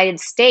in the United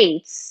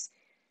States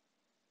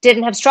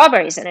didn't have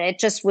strawberries in it. It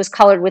just was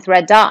colored with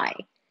red dye.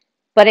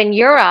 But in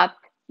Europe,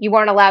 you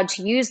weren't allowed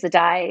to use the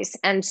dyes,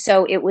 and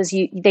so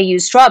they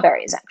used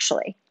strawberries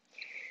actually.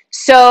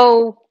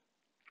 So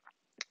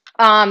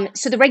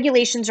the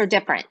regulations are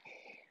different.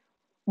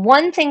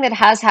 One thing that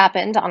has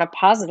happened on a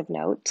positive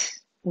note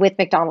with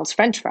McDonald's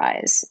French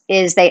fries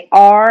is they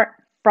are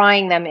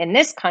frying them in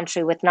this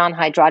country with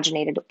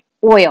non-hydrogenated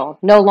oil,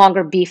 no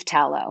longer beef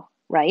tallow,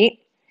 right?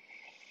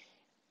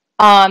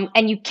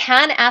 And you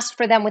can ask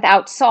for them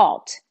without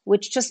salt,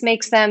 which just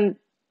makes them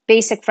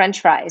basic French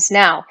fries.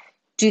 Now,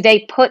 do they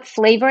put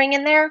flavoring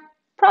in there?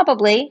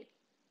 Probably.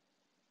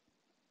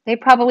 They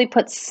probably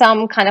put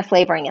some kind of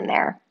flavoring in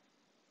there.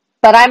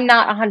 But I'm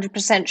not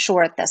 100%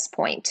 sure at this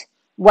point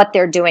what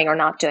they're doing or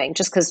not doing,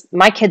 just because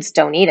my kids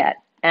don't eat it.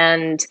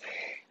 And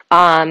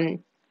I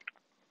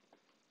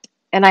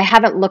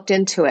haven't looked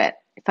into it.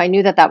 If I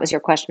knew that that was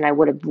your question, I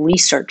would have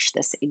researched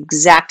this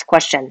exact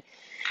question.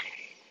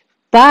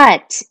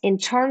 But in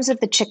terms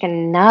of the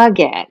chicken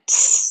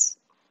nuggets,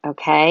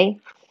 okay,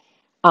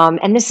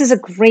 and this is a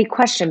great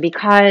question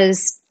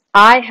because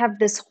I have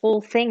this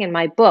whole thing in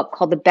my book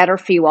called the Better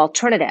For You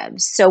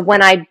Alternatives. So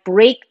when I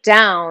break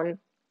down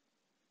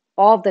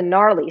all the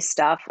gnarly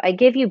stuff, I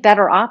give you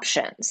better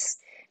options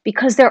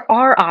because there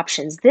are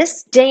options.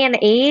 This day and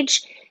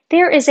age,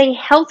 there is a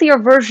healthier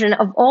version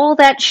of all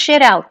that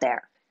shit out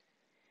there.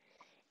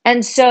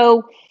 And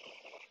so,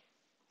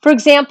 for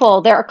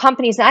example, there are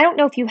companies, and I don't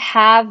know if you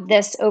have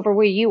this over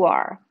where you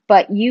are,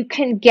 but you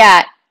can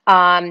get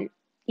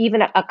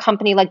even a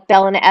company like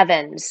Bell and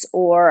Evans,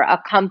 or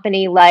a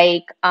company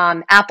like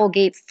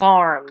Applegate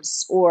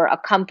Farms, or a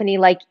company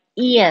like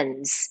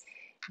Ian's.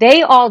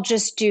 They all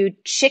just do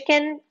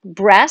chicken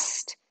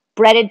breast,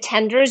 breaded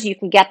tenders. You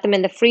can get them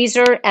in the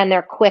freezer and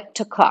they're quick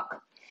to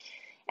cook.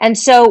 And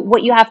so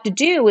what you have to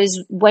do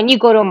is when you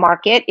go to a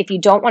market, if you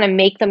don't want to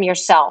make them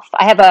yourself,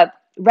 I have a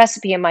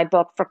recipe in my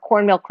book for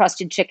cornmeal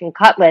crusted chicken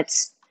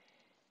cutlets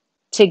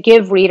to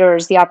give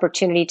readers the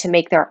opportunity to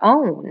make their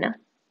own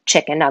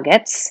chicken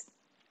nuggets.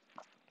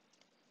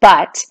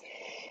 But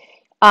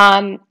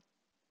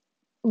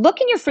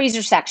look in your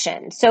freezer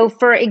section. So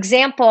for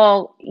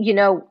example,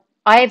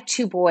 I have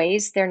two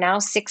boys. They're now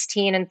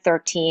 16 and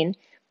 13,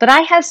 but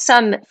I have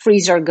some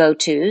freezer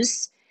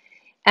go-tos.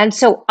 And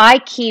so I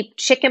keep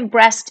chicken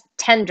breast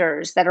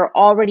tenders that are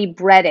already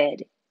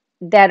breaded,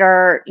 that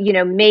are,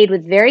 made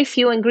with very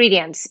few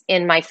ingredients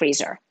in my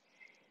freezer.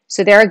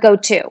 So they're a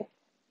go-to,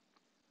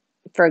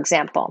 for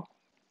example.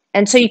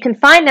 And so you can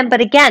find them,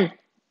 but again,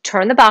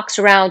 turn the box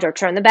around or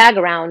turn the bag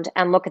around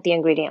and look at the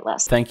ingredient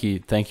list. Thank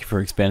you for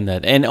expanding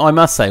that. And I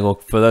must say,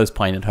 look, for those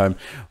playing at home,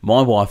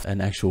 my wife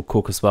an actual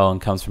cook as well, and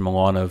comes from a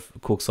line of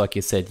cooks, like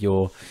you said.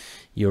 Your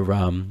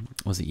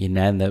was it your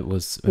nan that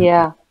was?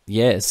 Yeah.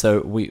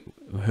 So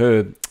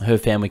her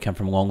family come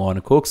from a long line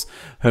of cooks.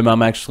 Her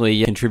mum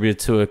actually contributed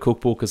to a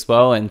cookbook as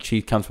well, and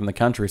she comes from the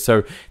country.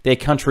 So they're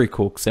country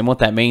cooks, and what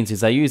that means is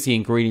they use the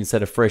ingredients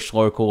that are fresh,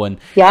 local, and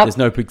there's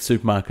no big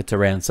supermarkets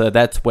around. So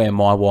that's where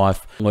my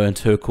wife learned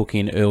her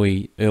cooking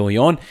early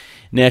on.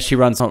 Now she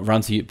runs,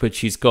 but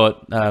she's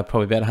got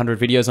probably about 100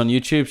 videos on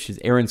YouTube. She's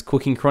Erin's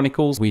Cooking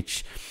Chronicles,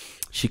 which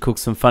she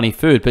cooks some funny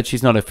food, but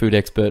she's not a food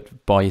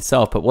expert by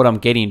herself. But what I'm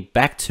getting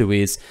back to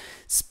is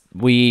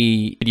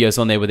we videos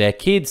on there with our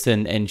kids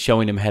and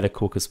showing them how to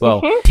cook as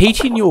well.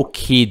 Teaching your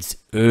kids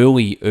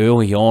early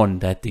on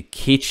that the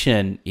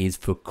kitchen is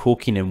for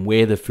cooking and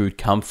where the food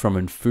comes from,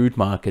 and food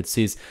markets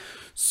is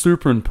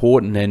super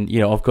important. And,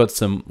 I've got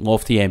some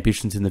lofty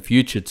ambitions in the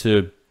future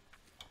to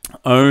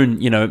own,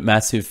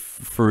 massive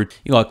fruit,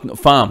 like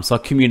farms,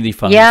 like community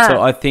farms. Yeah.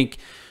 So I think,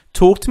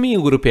 talk to me a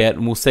little bit,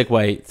 and we'll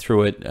segue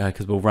through it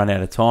because we'll run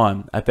out of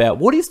time, about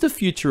what is the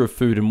future of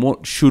food and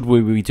what should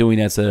we be doing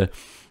as a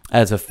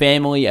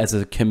family, as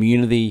a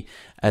community,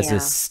 as a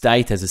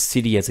state, as a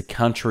city, as a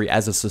country,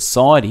 as a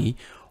society.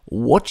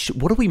 What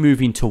are we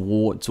moving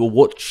towards, or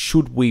what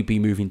should we be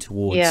moving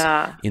towards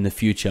in the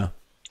future?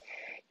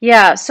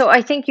 Yeah, so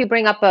I think you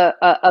bring up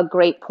a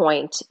great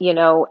point,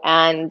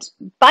 and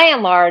by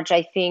and large,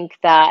 I think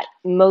that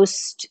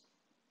most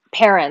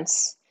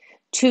parents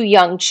to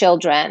young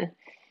children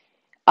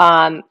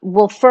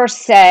will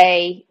first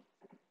say,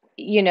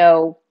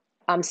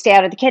 stay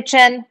out of the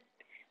kitchen.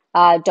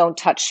 Don't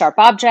touch sharp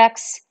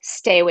objects,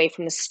 stay away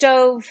from the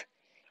stove.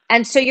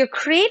 And so you're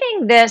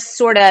creating this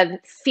sort of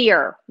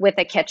fear with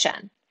a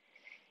kitchen.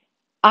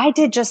 I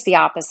did just the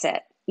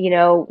opposite.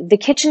 The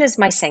kitchen is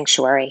my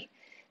sanctuary.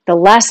 The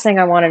last thing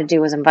I wanted to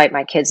do was invite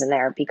my kids in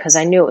there because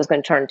I knew it was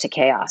going to turn into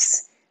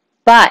chaos.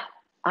 But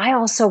I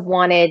also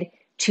wanted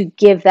to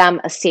give them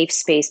a safe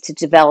space to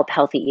develop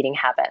healthy eating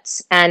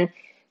habits. And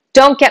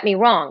don't get me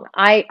wrong,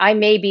 I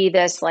may be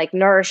this like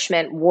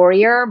nourishment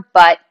warrior,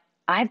 but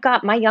I've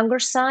got my younger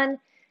son,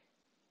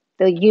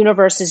 the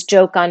universe's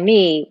joke on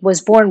me,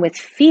 was born with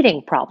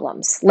feeding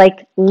problems.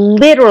 Like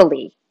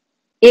literally,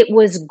 it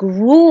was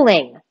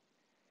grueling.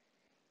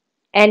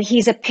 And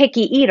he's a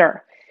picky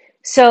eater.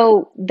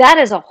 So that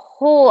is a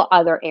whole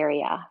other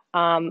area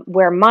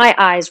where my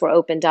eyes were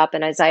opened up.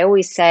 And as I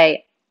always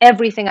say,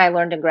 everything I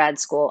learned in grad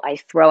school, I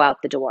throw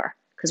out the door.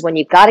 Because when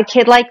you've got a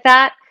kid like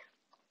that,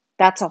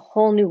 that's a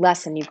whole new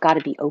lesson. You've got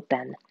to be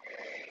open.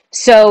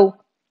 So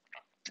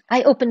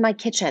I opened my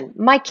kitchen.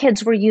 My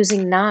kids were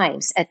using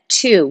knives at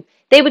 2.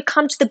 They would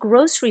come to the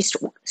grocery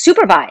store,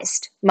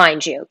 supervised,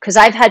 mind you, because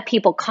I've had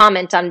people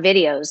comment on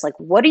videos like,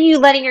 what are you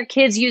letting your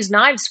kids use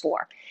knives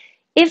for?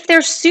 If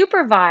they're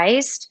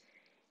supervised,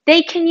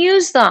 they can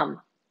use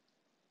them.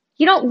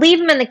 You don't leave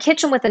them in the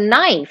kitchen with a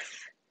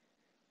knife.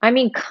 I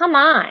mean, come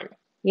on,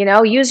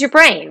 use your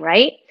brain,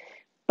 right?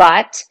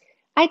 But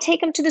I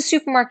take them to the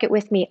supermarket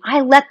with me.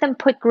 I let them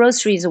put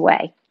groceries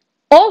away.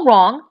 All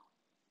wrong.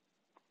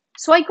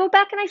 So I go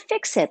back and I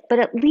fix it, but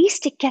at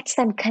least it gets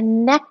them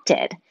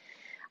connected.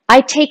 I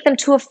take them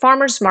to a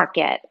farmer's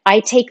market. I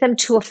take them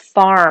to a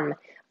farm.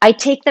 I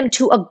take them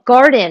to a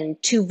garden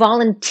to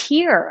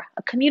volunteer,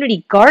 a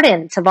community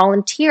garden to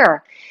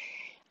volunteer.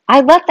 I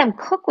let them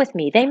cook with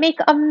me. They make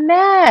a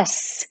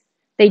mess.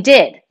 They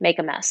did make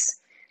a mess.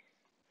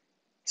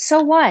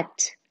 So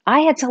what?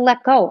 I had to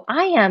let go.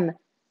 I am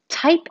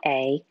type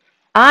A.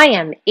 I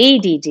am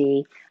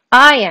ADD.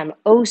 I am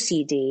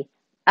OCD.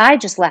 I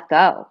just let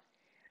go.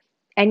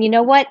 And you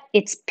know what?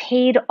 It's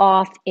paid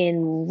off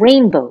in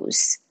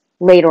rainbows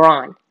later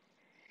on.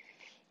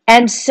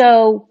 And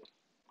so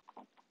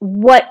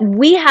what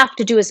we have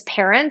to do as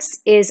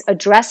parents is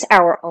address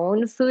our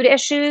own food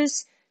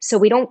issues so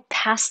we don't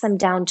pass them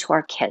down to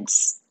our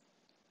kids.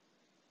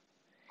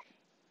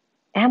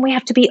 and we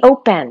have to be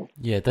open.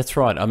 Yeah, that's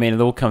right. I mean,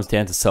 it all comes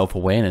down to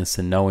self-awareness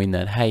and knowing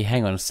that, hey,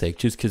 hang on a sec,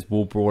 just because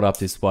we're brought up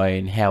this way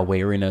and how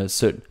we're in a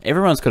certain...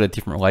 Everyone's got a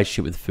different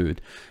relationship with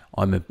food.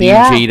 I'm a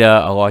binge eater.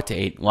 I like to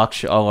eat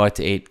luxury. I like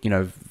to eat,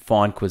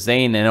 fine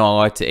cuisine, and I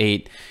like to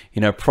eat,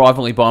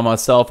 privately by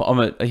myself.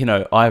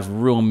 I have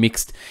real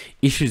mixed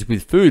issues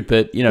with food,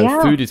 but,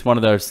 food is one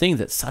of those things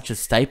that's such a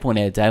staple in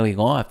our daily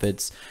life.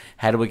 It's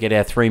how do we get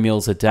our 3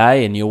 meals a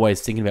day? And you're always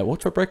thinking about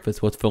what's for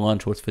breakfast, what's for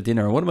lunch, what's for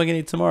dinner, and what am I going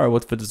to eat tomorrow?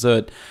 What's for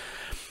dessert?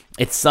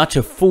 It's such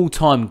a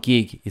full-time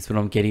gig is what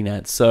I'm getting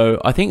at.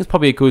 So I think it's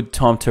probably a good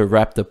time to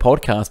wrap the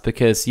podcast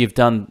because you've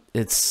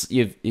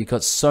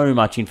got so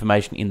much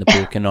information in the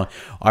book, and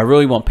I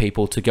really want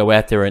people to go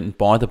out there and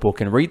buy the book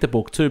and read the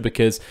book too,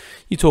 because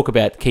you talk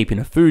about keeping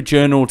a food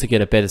journal to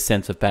get a better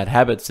sense of bad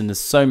habits, and there's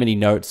so many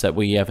notes that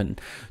we haven't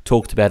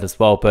talked about as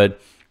well. But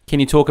can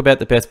you talk about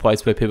the best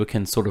place where people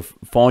can sort of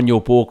find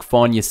your book,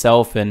 find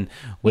yourself, and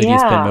where do you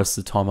spend most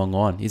of the time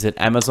online? Is it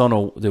Amazon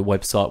or the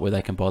website where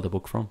they can buy the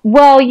book from?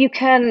 Well, you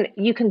can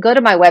go to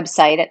my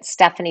website at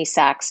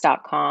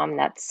stephaniesacks.com.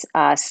 That's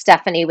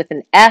Stephanie with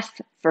an F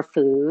for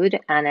food,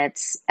 and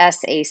it's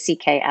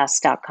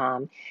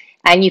SACKS.com.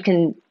 And you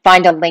can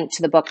find a link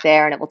to the book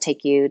there, and it will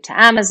take you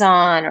to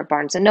Amazon or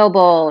Barnes &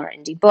 Noble or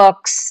Indie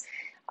Books,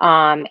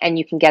 and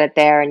you can get it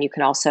there, and you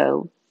can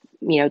also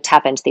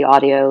tap into the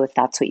audio if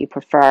that's what you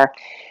prefer.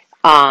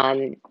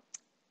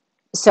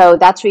 So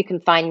that's where you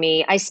can find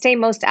me. I stay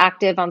most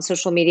active on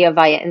social media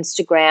via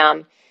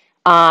Instagram.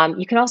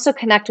 You can also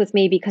connect with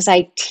me because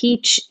I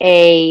teach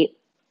a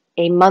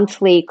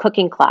monthly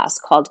cooking class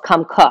called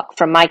Come Cook,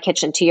 From My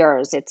Kitchen to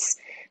Yours. It's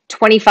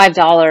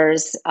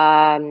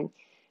 $25,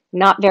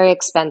 not very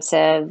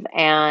expensive.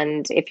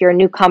 And if you're a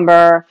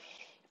newcomer,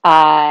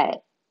 I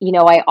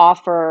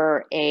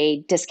offer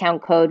a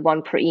discount code,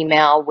 one per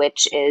email,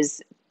 which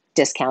is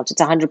discount. It's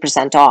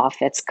 100%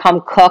 off. It's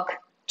Come Cook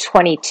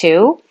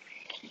 22.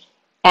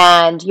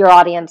 And your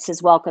audience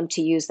is welcome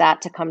to use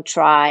that to come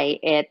try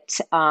it.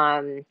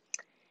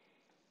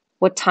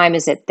 What time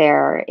is it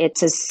there?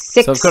 It's a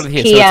 6 So I've got it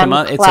here. PM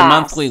So it's a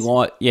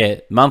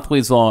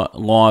monthly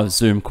live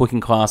Zoom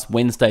cooking class,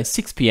 Wednesday,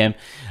 6 p.m.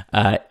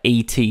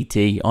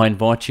 ETD. I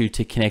invite you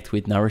to connect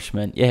with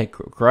Nourishment. Yeah,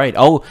 great.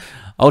 I'll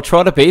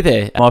try to be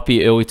there. It might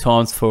be early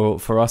times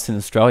for us in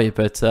Australia,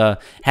 but how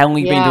long have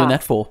you been doing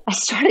that for? I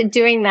started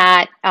doing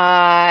that,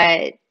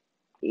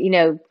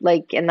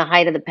 like in the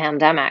height of the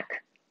pandemic.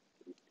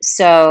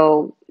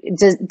 So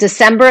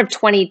December of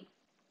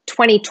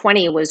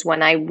 2020 was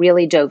when I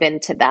really dove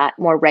into that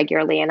more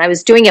regularly. And I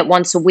was doing it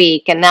once a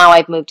week, and now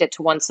I've moved it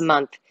to once a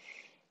month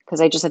because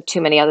I just have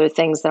too many other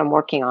things that I'm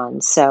working on.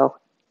 So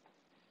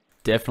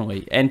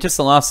definitely. And just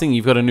the last thing,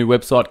 you've got a new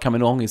website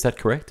coming along. Is that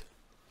correct?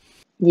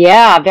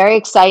 Yeah, very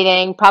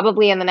exciting.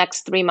 Probably in the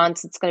next 3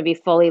 months, it's going to be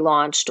fully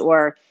launched,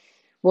 or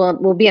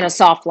we'll be in a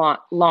soft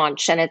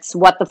launch, and it's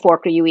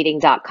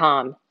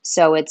whattheforkareyoueating.com.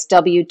 So it's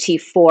WT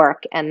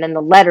and then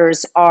the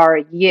letters are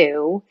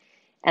U,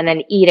 and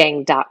then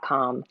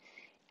eating.com.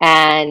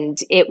 And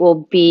it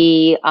will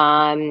be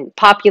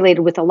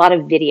populated with a lot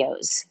of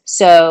videos.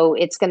 So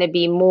it's going to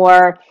be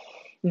more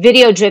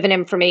video-driven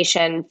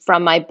information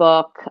from my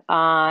book,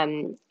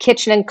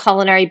 kitchen and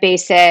culinary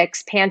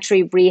basics,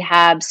 pantry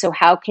rehab. So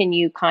how can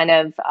you kind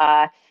of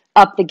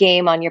up the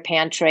game on your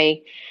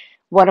pantry?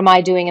 What am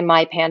I doing in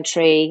my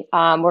pantry?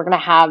 We're going to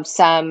have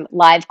some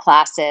live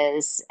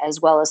classes as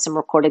well as some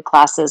recorded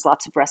classes,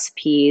 lots of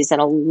recipes,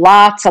 and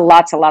lots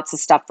of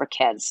stuff for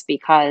kids,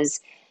 because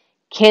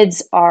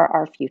kids are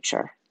our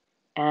future.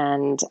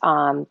 And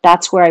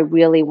that's where I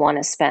really want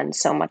to spend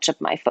so much of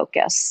my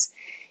focus,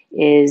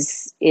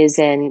 is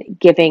in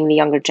giving the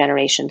younger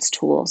generations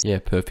tools. Yeah,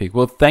 perfect.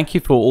 Well, thank you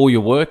for all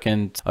your work,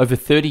 and over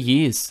 30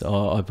 years,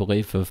 I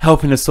believe, of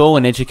helping us all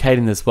and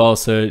educating as well.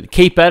 So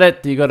keep at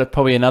it. You got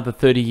probably another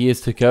 30 years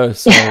to go.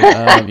 So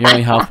you're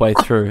only halfway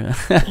through.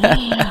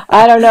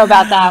 I don't know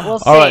about that. We'll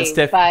see. All right,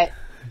 Steph. But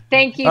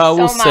thank you so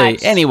much. We'll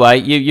see. Anyway,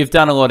 you've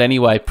done a lot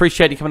anyway.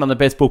 Appreciate you coming on the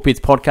Best Book Bits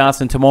podcast.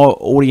 And to my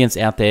audience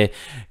out there,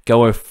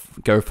 go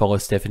follow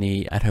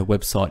Stefanie at her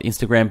website,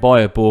 Instagram,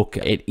 buy her book.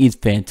 It is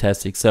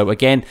fantastic. So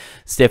again,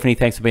 Stefanie,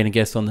 thanks for being a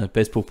guest on the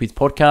Best Book Bits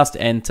podcast,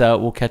 and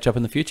we'll catch up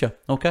in the future.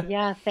 Okay?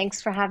 Yeah,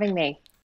 thanks for having me.